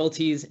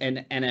royalties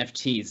and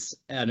NFTs.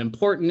 An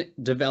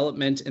important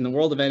development in the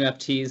world of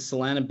NFTs,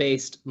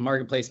 Solana-based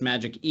marketplace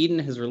Magic Eden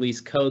has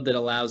released code that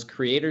allows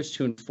creators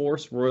to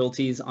enforce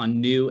royalties on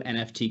new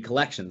NFT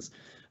collections.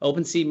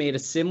 OpenSea made a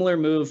similar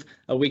move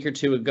a week or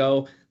two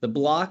ago. The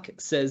block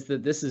says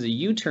that this is a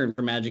U-turn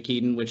for Magic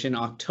Eden, which in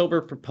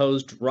October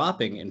proposed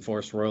dropping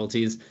enforced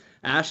royalties.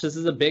 Ash, this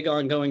is a big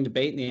ongoing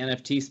debate in the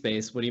NFT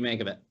space. What do you make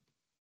of it?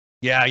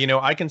 Yeah,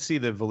 I can see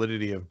the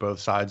validity of both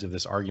sides of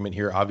this argument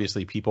here.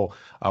 Obviously, people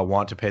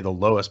want to pay the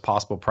lowest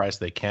possible price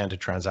they can to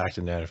transact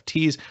in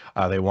NFTs.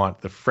 They want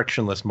the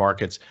frictionless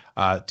markets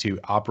to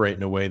operate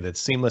in a way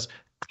that's seamless.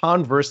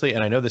 Conversely,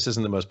 and I know this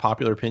isn't the most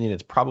popular opinion,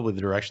 it's probably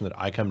the direction that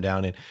I come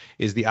down in,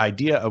 is the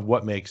idea of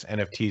what makes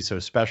NFTs so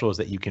special is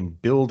that you can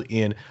build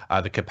in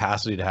the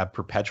capacity to have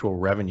perpetual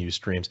revenue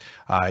streams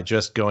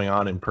just going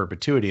on in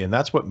perpetuity. And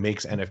that's what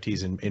makes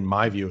NFTs, in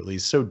my view at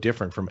least, so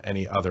different from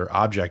any other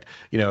object.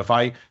 If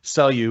I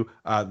sell you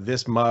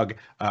this mug,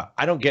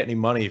 I don't get any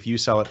money if you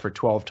sell it for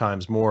 12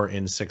 times more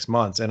in 6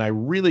 months. And I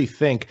really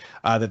think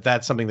that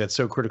that's something that's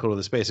so critical to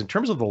the space. In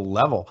terms of the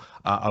level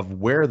of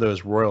where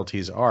those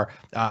royalties are,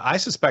 I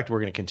suspect we're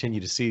going to continue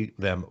to see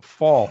them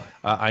fall.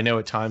 I know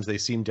at times they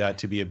seem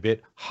to be a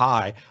bit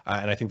high,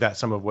 and I think that's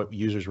some of what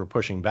users were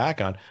pushing back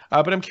on.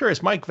 But I'm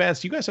curious, Mike, Vance,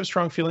 do you guys have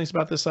strong feelings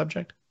about this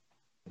subject?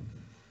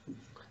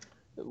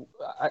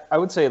 I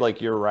would say,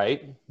 you're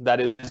right. That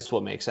is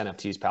what makes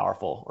NFTs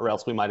powerful, or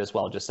else we might as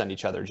well just send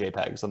each other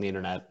JPEGs on the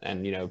internet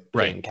and,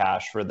 pay in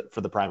cash for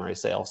the primary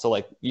sale.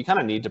 So you kind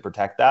of need to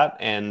protect that.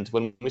 And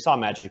when we saw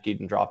Magic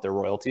Eden drop their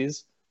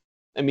royalties,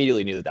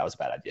 immediately knew that was a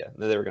bad idea.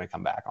 That they were going to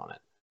come back on it.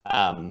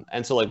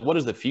 And so what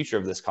is the future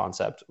of this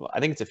concept? Well, I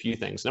think it's a few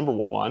things. Number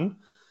one,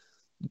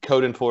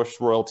 code enforced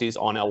royalties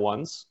on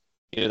L1s.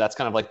 That's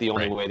kind of the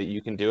only way that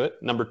you can do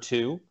it. Number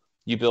two,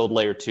 you build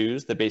layer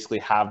twos that basically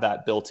have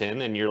that built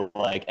in, and you're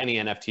any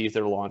NFTs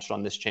that are launched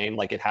on this chain,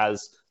 it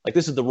has,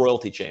 this is the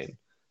royalty chain.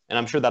 And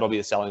I'm sure that'll be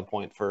a selling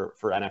point for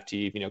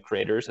NFT,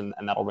 creators, and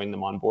that'll bring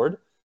them on board.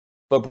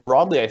 But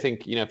broadly, I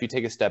think, if you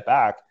take a step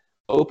back,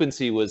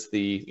 OpenSea was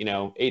the,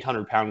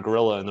 800-pound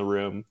gorilla in the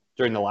room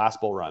during the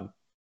last bull run.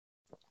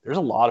 There's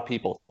a lot of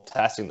people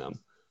testing them,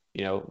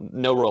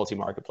 no royalty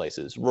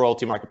marketplaces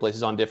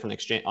on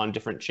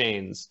different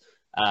chains,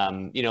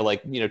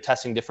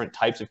 testing different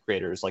types of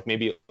creators,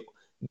 maybe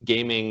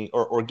gaming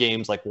or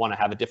games want to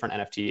have a different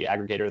NFT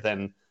aggregator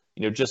than,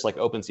 just like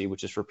OpenSea,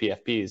 which is for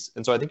PFPs.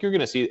 And so I think you're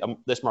going to see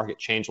this market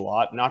change a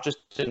lot, not just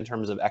in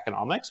terms of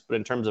economics, but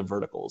in terms of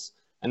verticals.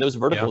 And those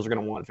verticals are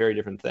going to want very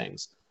different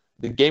things.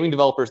 The gaming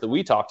developers that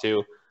we talk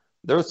to,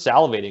 they're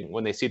salivating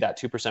when they see that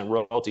 2%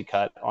 royalty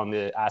cut on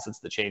the assets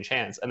that change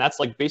hands. And that's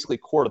basically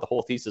core to the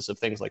whole thesis of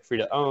things like free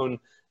to own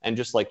and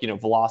just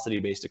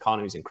velocity-based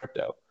economies in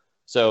crypto.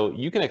 So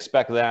you can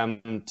expect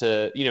them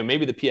to,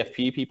 maybe the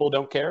PFP people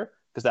don't care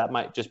because that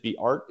might just be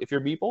art if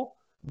you're Beeple.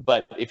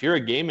 But if you're a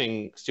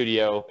gaming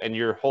studio and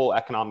your whole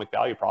economic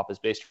value prop is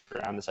based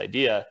around this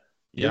idea,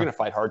 you're going to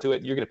fight hard to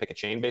it. You're going to pick a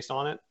chain based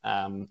on it.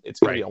 It's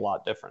going to be a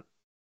lot different.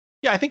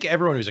 Yeah, I think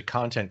everyone who's a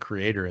content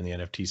creator in the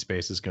NFT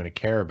space is going to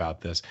care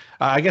about this.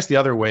 I guess the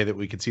other way that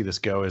we could see this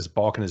go is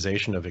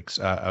balkanization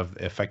of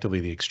effectively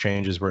the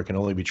exchanges, where it can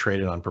only be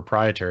traded on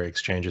proprietary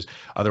exchanges.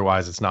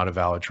 Otherwise, it's not a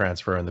valid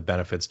transfer, and the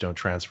benefits don't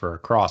transfer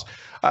across.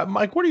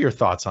 Mike, what are your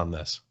thoughts on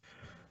this?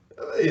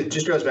 It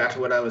just goes back to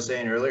what I was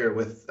saying earlier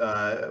with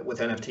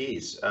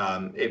NFTs.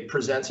 It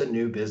presents a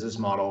new business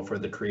model for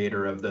the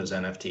creator of those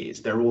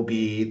NFTs. There will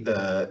be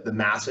the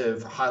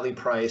massive, highly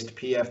priced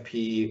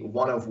PFP,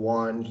 one of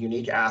one,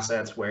 unique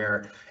assets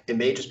where it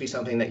may just be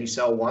something that you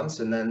sell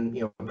once, and then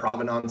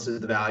provenance is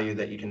the value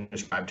that you can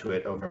ascribe to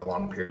it over a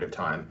long period of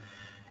time.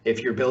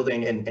 If you're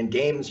building, and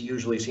games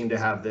usually seem to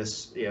have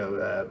this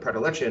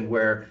predilection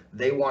where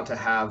they want to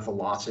have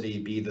velocity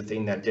be the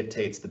thing that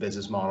dictates the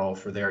business model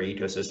for their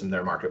ecosystem,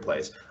 their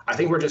marketplace. I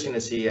think we're just going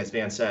to see, as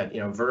Van said,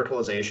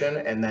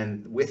 verticalization, and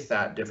then with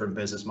that, different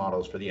business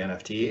models for the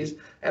NFTs.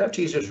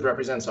 NFTs just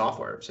represent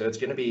software, so it's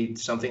going to be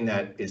something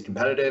that is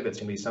competitive. It's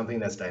going to be something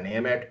that's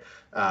dynamic.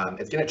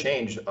 It's going to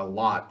change a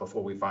lot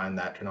before we find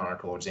that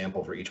canonical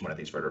example for each one of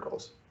these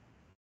verticals.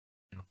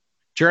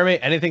 Jeremy,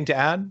 anything to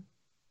add?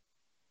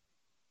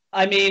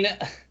 I mean,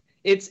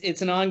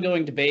 it's an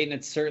ongoing debate, and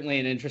it's certainly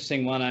an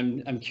interesting one.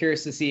 I'm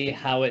curious to see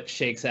how it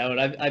shakes out.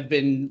 I've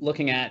been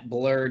looking at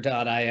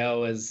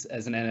Blur.io as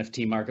an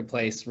NFT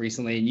marketplace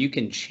recently, and you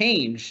can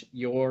change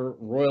your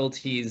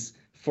royalties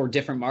for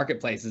different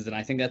marketplaces, and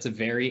I think that's a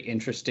very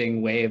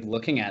interesting way of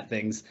looking at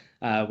things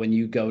when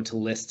you go to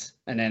list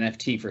an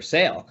NFT for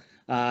sale.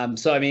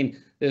 So I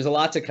mean, there's a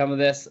lot to come of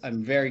this.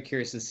 I'm very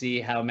curious to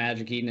see how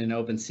Magic Eden and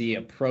OpenSea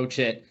approach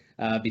it.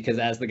 Because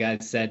as the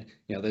guys said,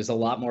 there's a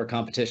lot more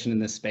competition in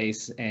this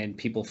space and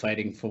people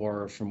fighting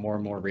for more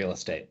and more real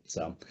estate.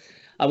 So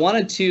I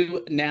wanted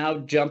to now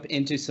jump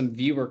into some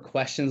viewer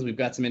questions. We've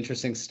got some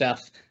interesting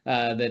stuff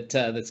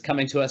that's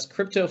coming to us.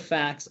 Crypto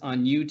Facts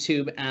on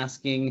YouTube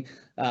asking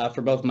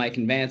for both Mike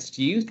and Vance,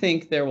 do you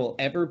think there will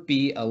ever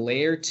be a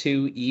layer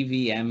 2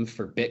 EVM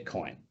for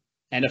Bitcoin?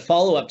 And a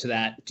follow-up to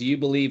that, do you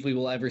believe we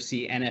will ever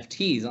see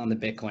NFTs on the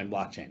Bitcoin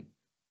blockchain?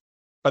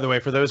 By the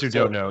way, for those who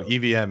don't know,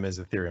 EVM is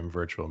Ethereum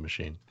virtual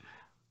machine.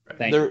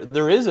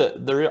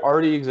 There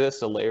already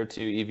exists a layer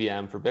 2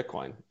 EVM for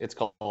Bitcoin. It's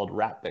called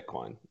Wrap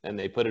Bitcoin, and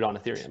they put it on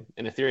Ethereum,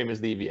 and Ethereum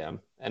is the EVM.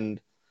 And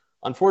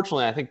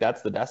unfortunately, I think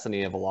that's the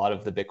destiny of a lot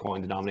of the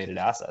Bitcoin denominated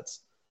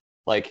assets.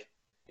 Like,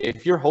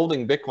 if you're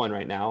holding Bitcoin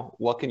right now,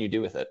 what can you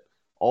do with it?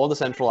 All the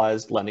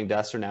centralized lending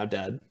desks are now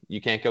dead.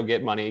 You can't go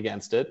get money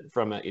against it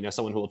from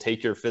someone who will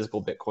take your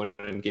physical Bitcoin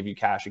and give you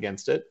cash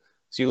against it.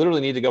 So you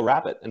literally need to go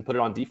wrap it and put it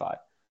on DeFi.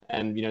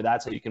 And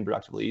that's how you can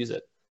productively use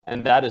it.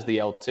 And that is the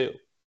L2.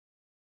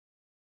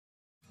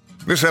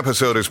 This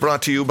episode is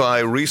brought to you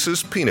by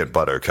Reese's Peanut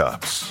Butter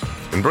Cups.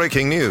 In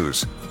breaking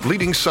news,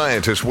 leading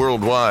scientists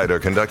worldwide are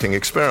conducting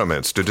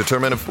experiments to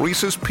determine if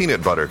Reese's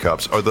Peanut Butter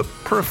Cups are the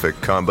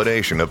perfect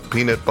combination of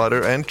peanut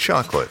butter and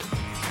chocolate.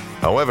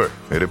 However,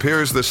 it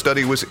appears the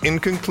study was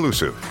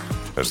inconclusive,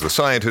 as the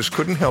scientists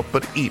couldn't help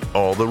but eat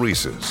all the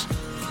Reese's.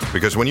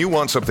 Because when you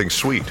want something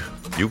sweet,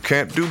 you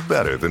can't do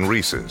better than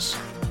Reese's.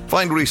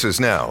 Find Reese's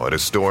now at a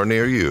store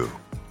near you.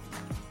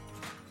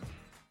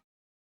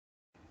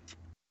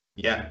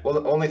 Yeah, well,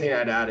 the only thing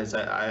I'd add is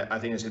that I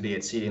think it's going to be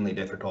exceedingly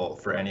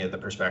difficult for any of the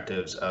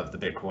perspectives of the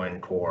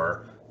Bitcoin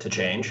core to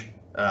change.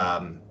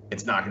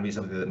 It's not going to be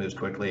something that moves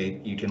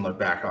quickly. You can look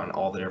back on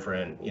all the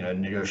different,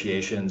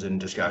 negotiations and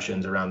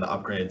discussions around the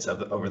upgrades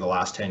over the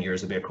last 10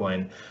 years of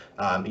Bitcoin.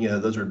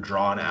 Those are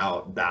drawn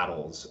out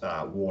battles,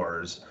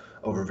 wars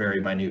over very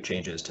minute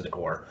changes to the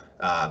core.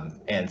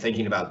 And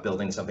thinking about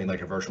building something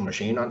like a virtual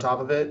machine on top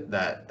of it,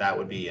 that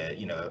would be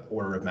a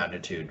order of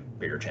magnitude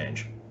bigger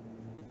change.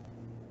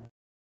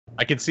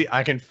 I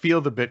can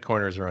feel the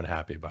Bitcoiners are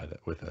unhappy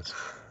with this.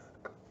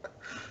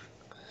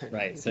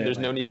 Right. So there's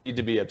no need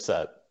to be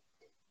upset.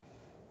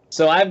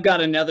 So I've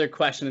got another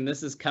question, and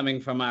this is coming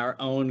from our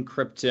own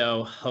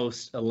crypto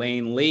host,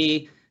 Elaine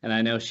Lee. And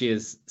I know she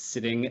is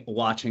sitting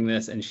watching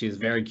this, and she's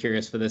very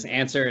curious for this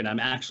answer. And I'm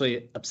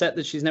actually upset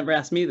that she's never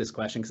asked me this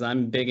question because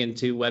I'm big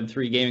into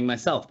Web3 gaming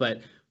myself.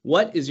 But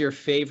what is your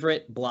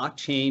favorite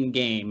blockchain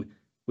game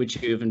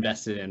which you've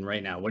invested in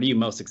right now? What are you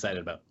most excited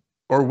about?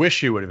 Or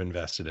wish you would have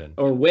invested in?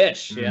 Or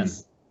wish,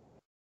 yes.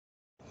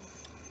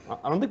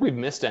 I don't think we've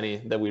missed any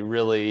that we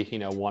really,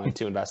 wanted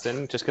to invest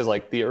in, just because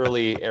like the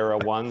early era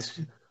ones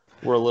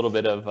were a little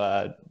bit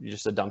of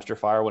just a dumpster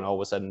fire when all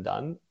was said and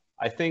done.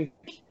 I think,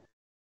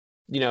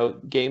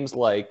 games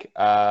like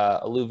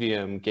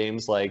Illuvium,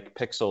 games like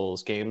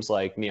Pixels, games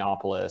like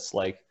Neopolis,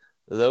 like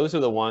those are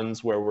the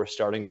ones where we're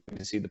starting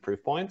to see the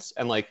proof points.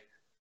 And like,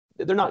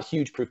 they're not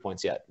huge proof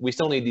points yet. We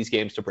still need these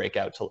games to break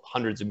out to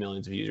hundreds of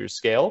millions of users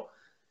scale.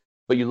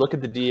 But you look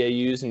at the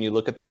DAUs and you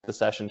look at the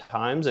session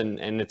times and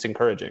it's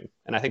encouraging.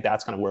 And I think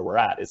that's kind of where we're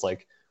at. It's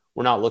like,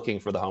 we're not looking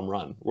for the home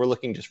run. We're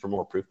looking just for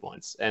more proof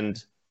points.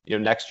 And,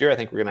 next year, I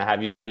think we're going to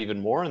have even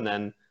more. And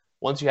then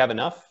once you have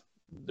enough,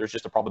 there's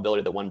just a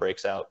probability that one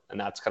breaks out. And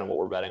that's kind of what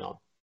we're betting on.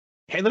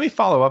 Hey, let me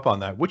follow up on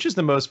that. Which is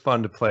the most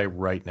fun to play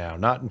right now?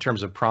 Not in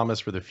terms of promise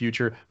for the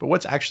future, but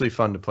what's actually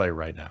fun to play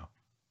right now?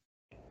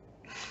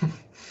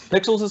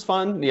 Pixels is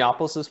fun.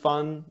 Neopolis is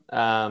fun.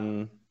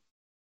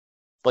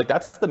 Like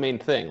that's the main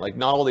thing. Like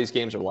not all these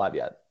games are live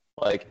yet.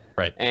 Like,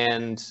 right.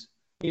 And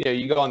you know,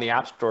 you go on the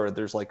App Store,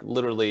 there's like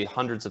literally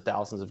hundreds of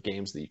thousands of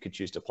games that you could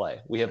choose to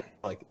play. We have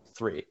like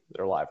 3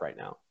 that are live right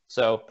now.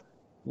 So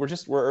we're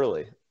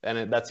early,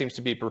 and that seems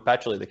to be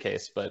perpetually the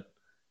case, but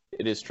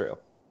it is true.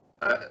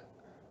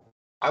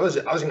 I was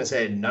going to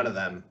say none of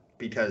them,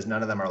 because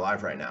none of them are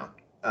live right now.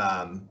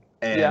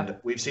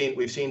 We've seen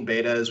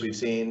betas, we've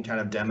seen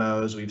kind of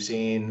demos, we've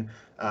seen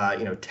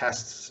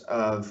tests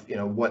of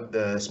what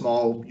the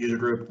small user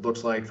group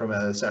looks like from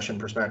a session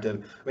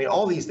perspective. I mean,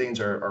 all these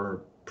things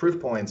are proof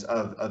points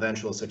of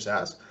eventual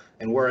success,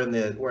 and we're in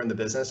the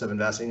business of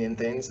investing in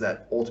things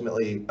that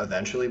ultimately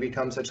eventually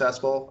become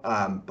successful.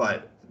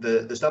 But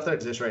the stuff that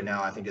exists right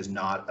now, I think, is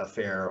not a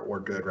fair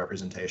or good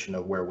representation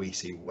of where we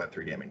see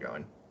Web3 gaming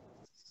going.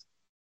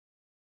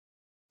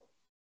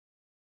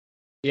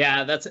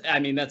 Yeah, that's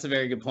a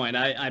very good point.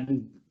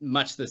 I'm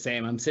much the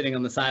same. I'm sitting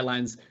on the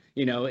sidelines,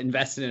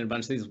 invested in a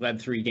bunch of these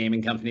Web3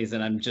 gaming companies,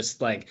 and I'm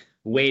just like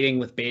waiting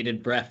with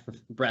bated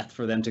breath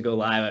for them to go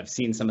live. I've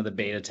seen some of the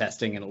beta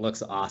testing and it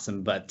looks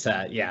awesome, but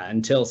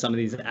until some of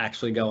these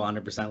actually go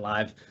 100%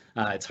 live,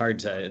 it's hard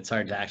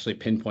to actually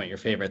pinpoint your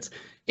favorites.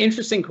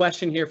 Interesting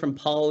question here from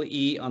Paul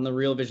E on the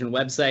Real Vision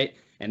website,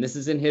 and this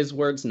is in his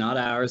words, not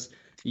ours.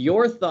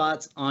 Your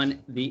thoughts on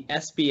the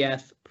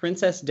SBF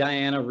Princess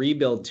Diana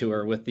rebuild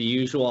tour with the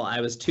usual,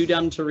 I was too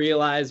dumb to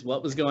realize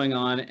what was going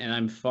on and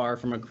I'm far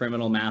from a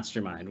criminal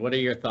mastermind. What are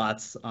your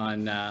thoughts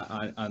on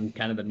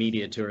kind of the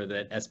media tour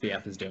that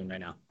SBF is doing right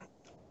now?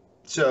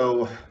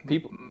 So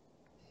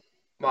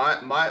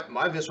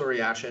my visceral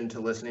reaction to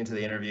listening to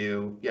the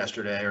interview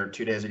yesterday or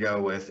 2 days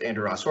ago with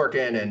Andrew Ross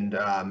Sorkin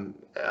and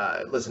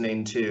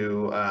listening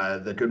to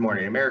the Good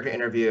Morning America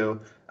interview,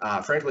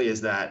 frankly,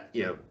 is that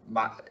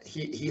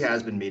he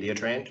has been media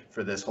trained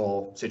for this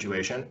whole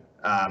situation.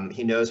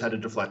 He knows how to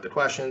deflect the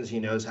questions. He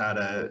knows how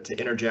to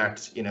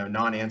interject,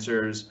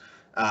 non-answers.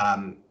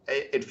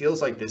 It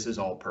feels like this is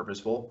all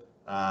purposeful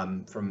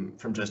from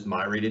just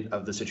my reading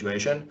of the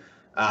situation.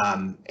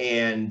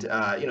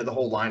 The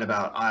whole line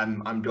about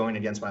I'm going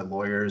against my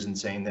lawyers and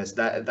saying this,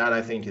 that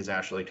I think is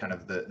actually kind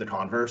of the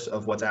converse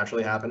of what's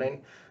actually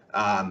happening.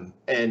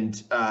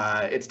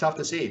 It's tough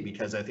to see,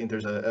 because I think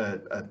there's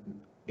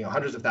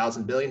hundreds of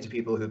thousands, billions of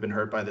people who've been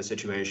hurt by this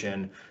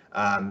situation.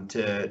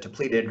 To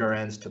plead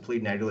ignorance, to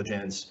plead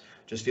negligence,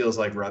 just feels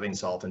like rubbing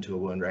salt into a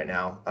wound right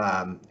now.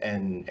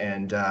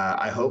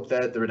 I hope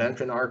that the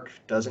redemption arc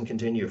doesn't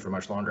continue for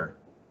much longer.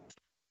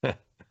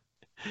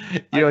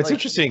 It's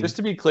interesting. Just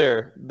to be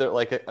clear,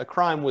 a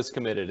crime was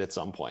committed at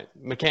some point,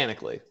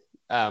 mechanically.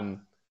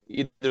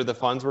 Either the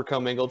funds were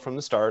commingled from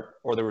the start,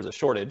 or there was a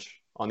shortage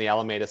on the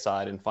Alameda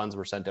side and funds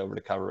were sent over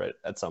to cover it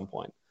at some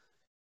point.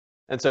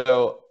 And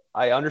so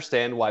I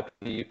understand why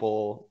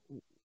people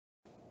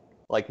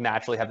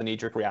naturally have the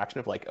knee-jerk reaction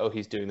of oh,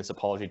 he's doing this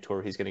apology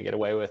tour, he's going to get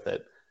away with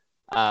it.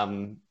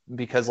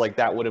 Because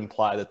that would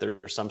imply that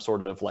there's some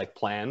sort of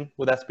plan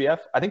with SBF.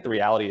 I think the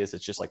reality is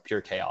it's just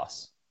pure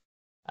chaos.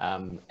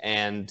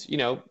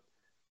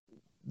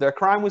 Their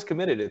crime was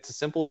committed. It's as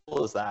simple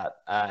as that.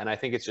 And I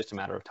think it's just a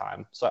matter of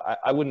time. So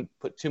I wouldn't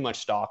put too much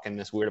stock in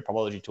this weird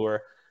apology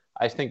tour.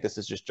 I think this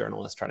is just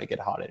journalists trying to get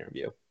a hot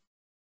interview.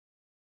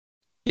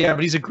 Yeah,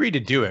 but he's agreed to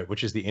do it,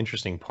 which is the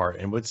interesting part.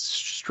 And what's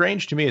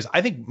strange to me is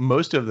I think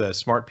most of the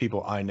smart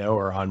people I know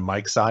are on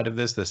Mike's side of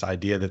this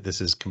idea that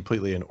this is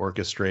completely an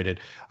orchestrated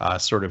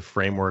sort of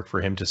framework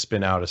for him to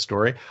spin out a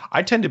story.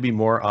 I tend to be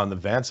more on the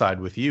Vance side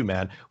with you,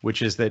 man,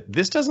 which is that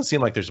this doesn't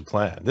seem like there's a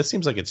plan. This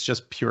seems like it's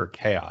just pure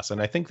chaos.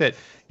 And I think that,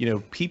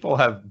 people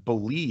have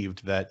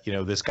believed that,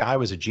 this guy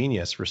was a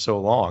genius for so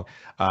long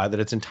that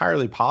it's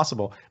entirely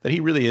possible that he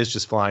really is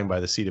just flying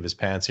by the seat of his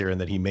pants here, and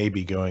that he may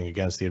be going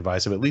against the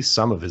advice of at least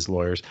some of his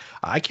lawyers.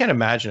 I can't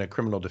imagine a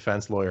criminal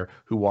defense lawyer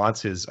who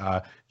wants his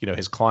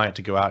client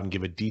to go out and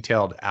give a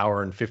detailed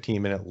hour and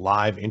 15-minute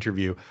live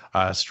interview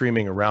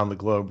streaming around the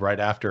globe right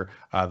after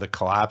the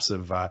collapse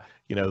of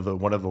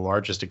one of the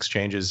largest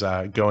exchanges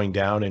going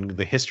down in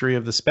the history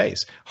of the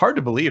space. Hard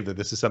to believe that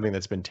this is something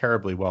that's been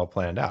terribly well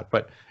planned out,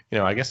 but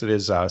I guess it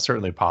is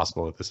certainly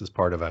possible that this is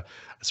part of a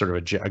sort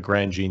of a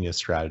grand genius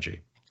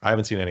strategy. I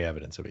haven't seen any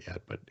evidence of it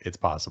yet, but it's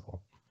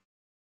possible.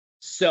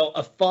 So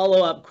a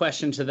follow-up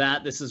question to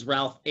that. This is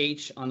Ralph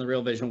H. on the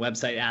Real Vision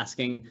website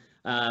asking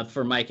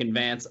for Mike and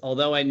Vance.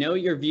 Although I know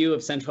your view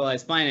of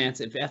centralized finance,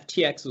 if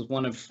FTX was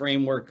one of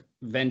Framework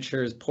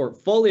Ventures'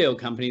 portfolio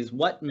companies,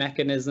 what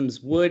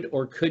mechanisms would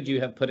or could you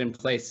have put in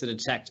place to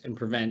detect and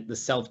prevent the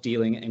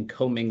self-dealing and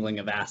commingling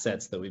of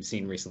assets that we've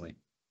seen recently?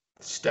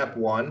 Step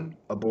 1,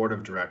 a board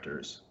of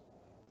directors.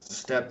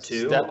 Step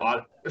 2,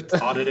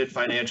 audited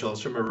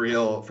financials from a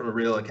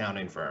real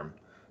accounting firm.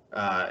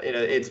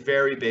 It's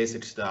very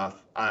basic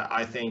stuff.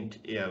 I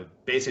think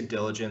basic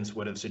diligence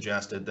would have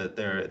suggested that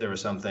there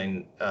was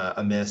something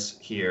amiss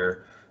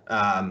here.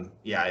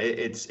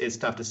 It's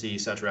tough to see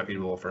such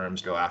reputable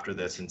firms go after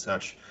this in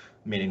such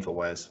meaningful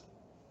ways.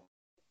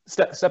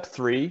 Step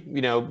 3,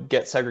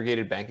 get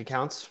segregated bank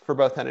accounts for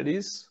both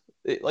entities.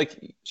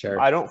 Sure.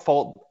 I don't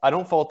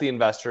fault the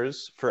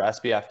investors for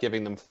SBF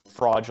giving them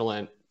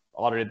fraudulent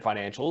audited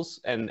financials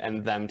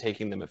and them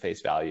taking them at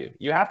face value.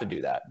 You have to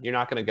do that. You're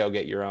not going to go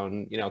get your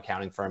own,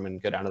 accounting firm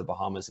and go down to the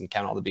Bahamas and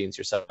count all the beans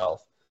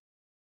yourself.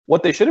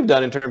 What they should have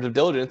done in terms of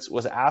diligence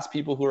was ask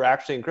people who are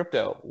actually in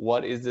crypto,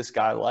 what is this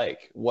guy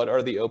like? What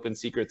are the open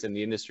secrets in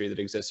the industry that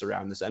exists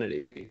around this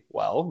entity?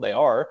 Well,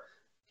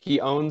 he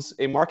owns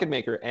a market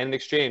maker and an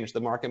exchange. The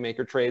market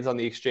maker trades on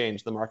the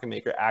exchange. The market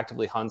maker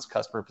actively hunts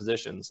customer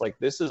positions. Like,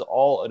 this is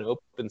all an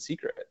open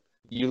secret.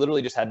 You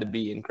literally just had to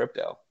be in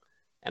crypto.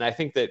 And I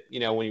think that,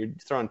 when you're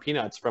throwing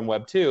peanuts from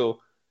Web 2,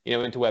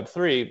 into Web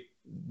 3,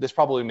 this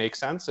probably makes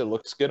sense. It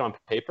looks good on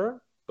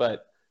paper,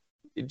 but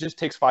it just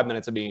takes 5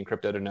 minutes of being in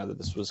crypto to know that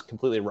this was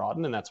completely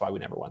rotten, and that's why we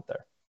never went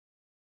there.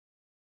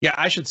 Yeah,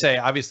 I should say,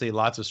 obviously,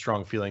 lots of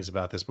strong feelings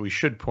about this, but we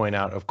should point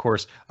out, of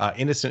course,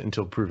 innocent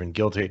until proven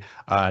guilty.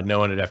 No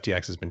one at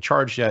FTX has been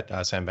charged yet.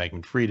 Sam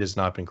Bankman-Fried has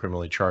not been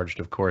criminally charged,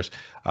 of course,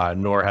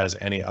 nor has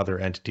any other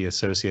entity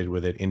associated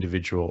with it,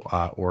 individual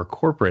or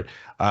corporate.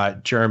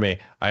 Jeremy,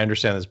 I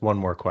understand there's one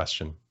more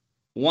question.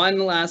 One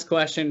last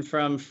question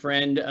from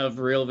friend of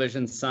Real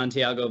Vision,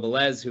 Santiago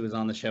Velez, who was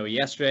on the show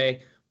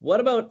yesterday. What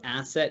about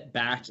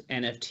asset-backed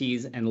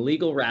NFTs and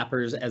legal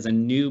wrappers as a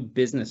new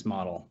business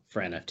model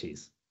for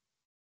NFTs?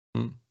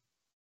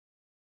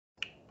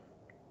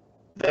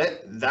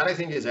 That I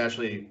think is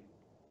actually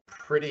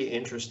pretty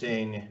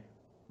interesting,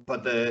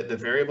 but the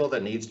variable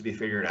that needs to be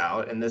figured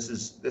out, and this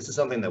is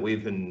something that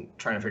we've been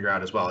trying to figure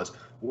out as well, is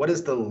what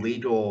is the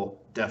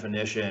legal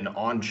definition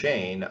on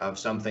chain of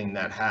something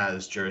that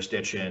has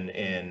jurisdiction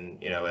in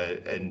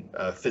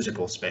a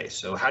physical space.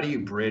 So how do you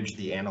bridge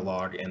the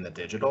analog and the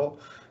digital?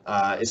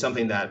 Is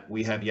something that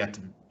we have yet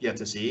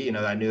to see.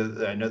 I know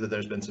that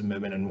there's been some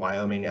movement in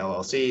Wyoming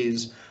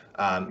LLCs.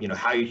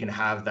 How you can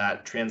have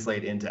that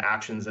translate into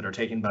actions that are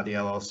taken by the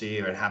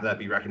LLC or have that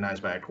be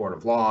recognized by a court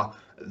of law.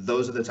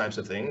 Those are the types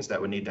of things that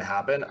would need to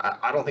happen.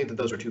 I don't think that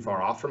those are too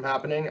far off from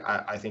happening.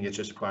 I think it's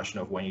just a question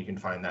of when you can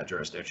find that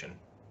jurisdiction.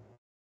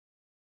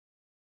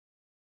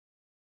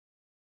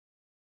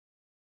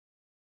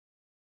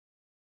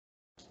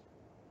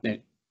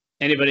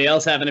 Anybody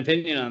else have an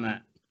opinion on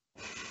that?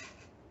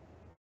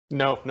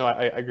 No,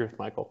 I agree with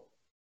Michael.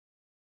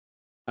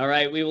 All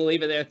right, we will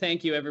leave it there.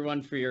 Thank you,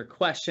 everyone, for your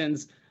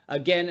questions.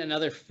 Again,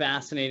 another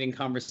fascinating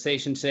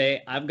conversation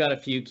today. I've got a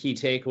few key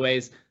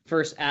takeaways.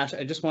 First, Ash,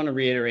 I just want to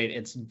reiterate,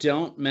 it's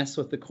don't mess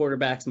with the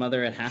quarterback's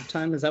mother at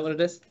halftime. Is that what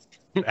it is?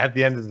 At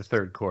the end of the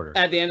third quarter.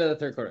 At the end of the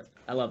third quarter.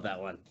 I love that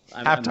one.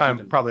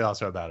 Halftime, probably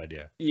also a bad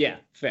idea. Yeah,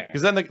 fair.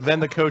 Because then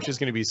the coach is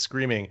going to be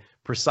screaming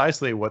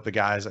precisely what the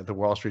guys at the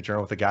Wall Street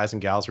Journal, what the guys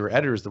and gals who are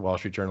editors of the Wall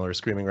Street Journal are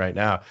screaming right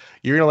now.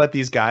 You're going to let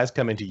these guys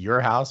come into your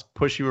house,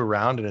 push you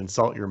around, and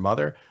insult your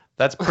mother?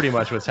 That's pretty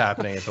much what's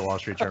happening at the Wall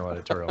Street Journal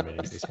editorial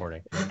meetings this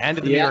morning and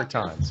at the New York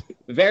Times.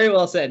 Very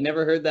well said.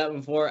 Never heard that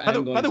before.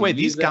 By the way,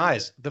 these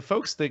guys, the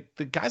folks, the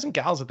guys and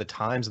gals at the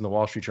Times and the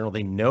Wall Street Journal,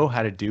 they know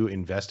how to do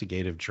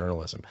investigative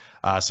journalism.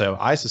 So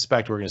I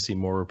suspect we're going to see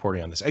more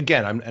reporting on this.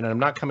 Again, I'm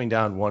not coming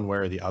down one way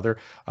or the other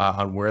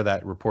on where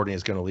that reporting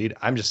is going to lead.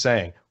 I'm just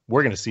saying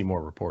we're going to see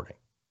more reporting.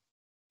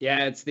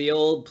 Yeah, it's the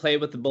old play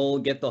with the bull,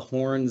 get the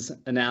horns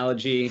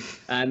analogy.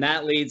 And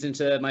that leads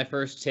into my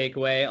first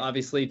takeaway.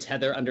 Obviously,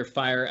 Tether under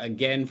fire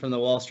again from the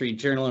Wall Street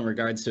Journal in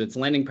regards to its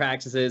lending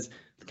practices.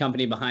 The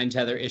company behind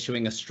Tether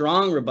issuing a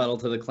strong rebuttal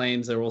to the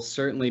claims. There will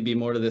certainly be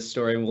more to this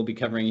story, and we'll be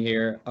covering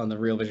here on the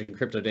Real Vision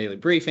Crypto Daily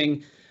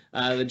Briefing.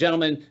 The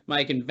gentleman,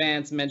 Mike and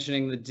Vance,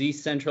 mentioning the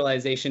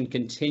decentralization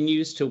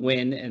continues to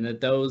win and that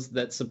those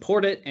that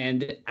support it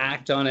and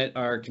act on it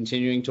are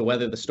continuing to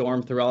weather the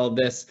storm through all of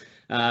this.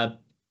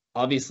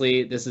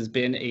 Obviously, this has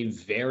been a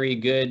very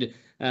good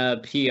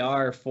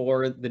PR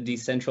for the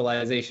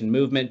decentralization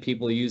movement.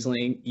 People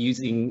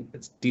using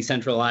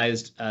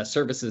decentralized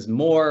services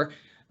more.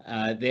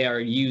 They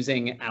are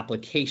using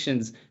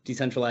applications,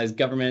 decentralized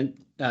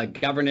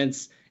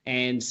governance,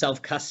 and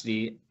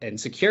self-custody and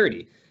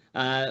security.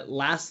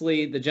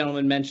 Lastly, the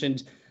gentleman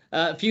mentioned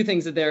a few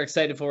things that they're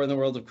excited for in the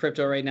world of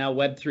crypto right now.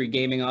 Web3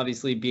 gaming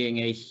obviously being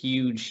a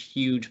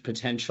huge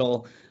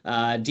potential.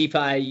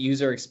 DeFi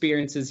user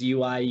experiences,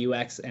 UI,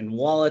 UX, and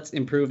wallets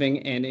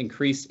improving, and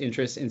increased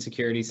interest in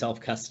security,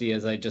 self-custody,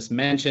 as I just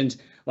mentioned.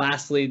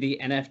 Lastly, the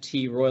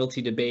NFT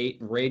royalty debate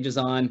rages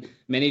on.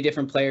 Many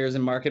different players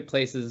and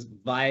marketplaces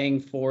vying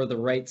for the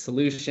right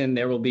solution.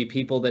 There will be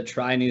people that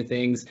try new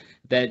things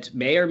that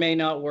may or may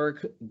not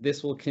work.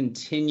 This will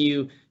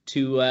continue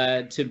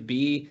to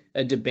be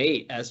a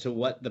debate as to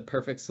what the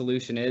perfect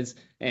solution is.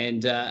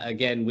 And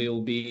again, we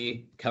will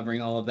be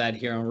covering all of that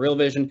here on Real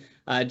Vision.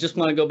 Just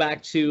want to go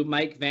back to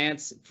Mike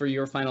Vance for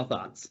your final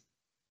thoughts.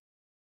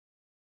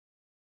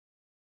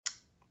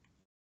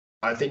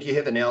 I think you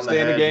hit the nail on the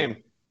head. Stay in the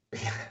game.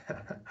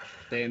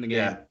 Stay in the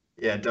game.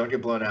 Yeah, don't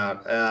get blown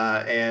out.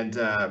 And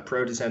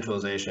pro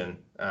decentralization.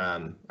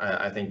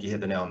 I think you hit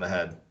the nail on the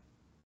head.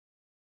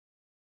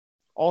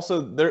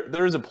 Also,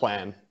 there is a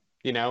plan.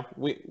 You know,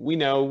 we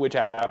know which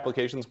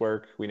applications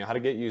work. We know how to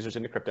get users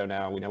into crypto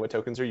now. We know what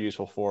tokens are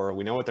useful for.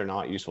 We know what they're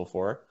not useful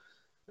for.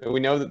 We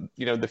know that,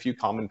 the few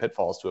common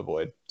pitfalls to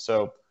avoid.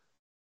 So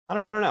I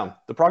don't know.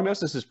 The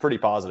prognosis is pretty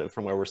positive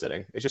from where we're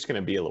sitting. It's just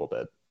going to be a little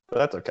bit, but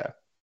that's okay.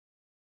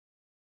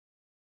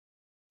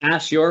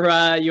 Ash,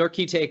 your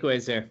key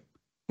takeaways there.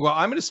 Well,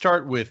 I'm going to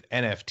start with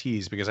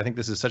NFTs because I think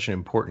this is such an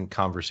important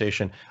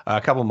conversation. A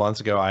couple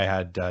months ago, I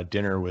had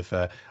dinner with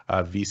a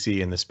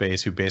VC in the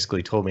space who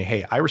basically told me,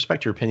 hey, I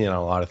respect your opinion on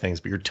a lot of things,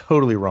 but you're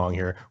totally wrong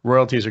here.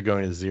 Royalties are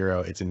going to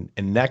zero. It's an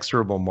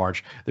inexorable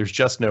march. There's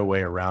just no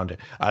way around it.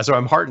 So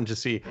I'm heartened to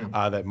see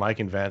that Mike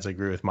and Vance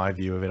agree with my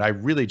view of it. I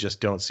really just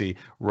don't see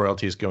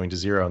royalties going to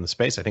zero in the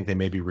space. I think they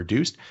may be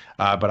reduced,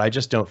 but I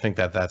just don't think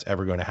that that's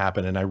ever going to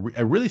happen. And I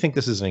really think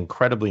this is an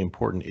incredibly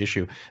important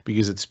issue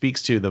because it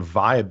speaks to the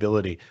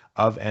viability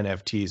of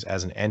NFTs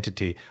as an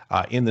entity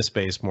in the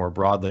space more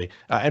broadly.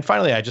 And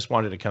finally, I just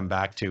wanted to come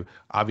back to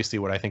obviously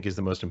what I think is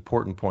the most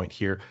important point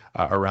here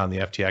around the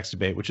FTX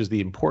debate, which is the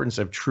importance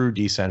of true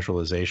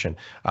decentralization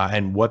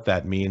and what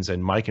that means.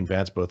 And Mike and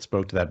Vance both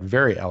spoke to that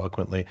very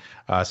eloquently.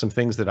 Some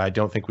things that I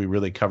don't think we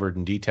really covered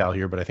in detail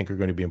here, but I think are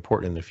going to be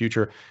important in the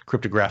future.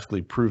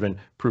 Cryptographically proven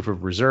proof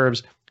of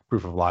reserves,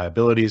 proof of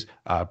liabilities,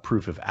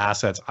 proof of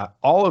assets.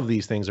 All of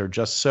these things are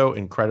just so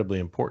incredibly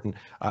important.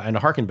 And to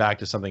harken back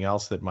to something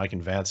else that Mike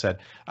and Vance said,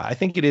 I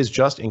think it is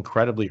just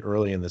incredibly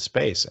early in the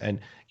space. And,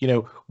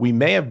 we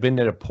may have been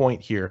at a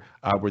point here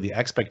where the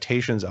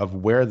expectations of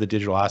where the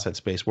digital asset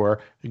space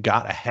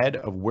got ahead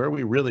of where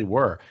we really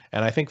were.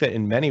 And I think that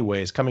in many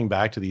ways, coming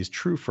back to these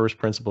true first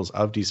principles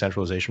of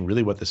decentralization,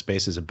 really what the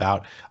space is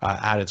about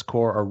at its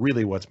core are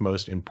really what's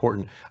most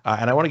important.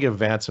 And I want to give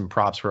Vance some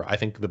props for, I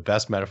think, the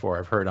best metaphor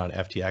I've heard on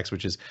FTX,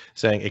 which is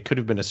saying it could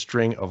have been a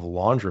string of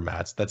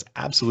laundromats. That's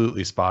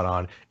absolutely spot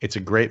on. It's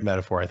a great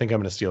metaphor. I think I'm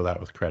going to steal that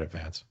with credit,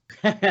 Vance.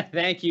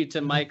 Thank you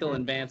to Michael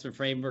and Vance from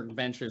Framework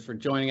Ventures for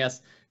joining us.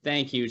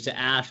 Thank you to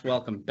Ash.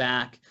 Welcome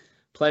back.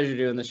 Pleasure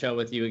doing the show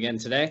with you again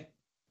today.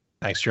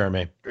 Thanks,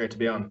 Jeremy. Great to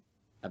be on.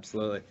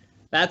 Absolutely.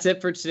 That's it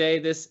for today.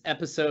 This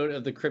episode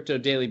of the Crypto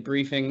Daily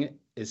Briefing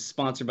is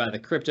sponsored by the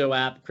Crypto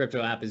app.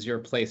 Crypto app is your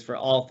place for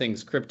all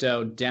things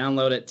crypto.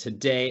 Download it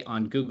today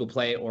on Google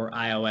Play or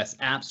iOS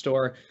App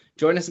Store.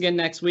 Join us again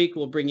next week.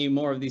 We'll bring you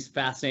more of these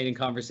fascinating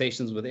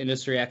conversations with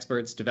industry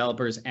experts,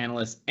 developers,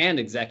 analysts, and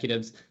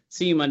executives.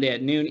 See you Monday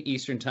at noon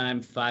Eastern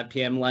Time, 5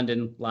 p.m.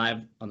 London,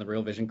 live on the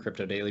Real Vision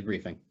Crypto Daily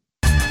Briefing.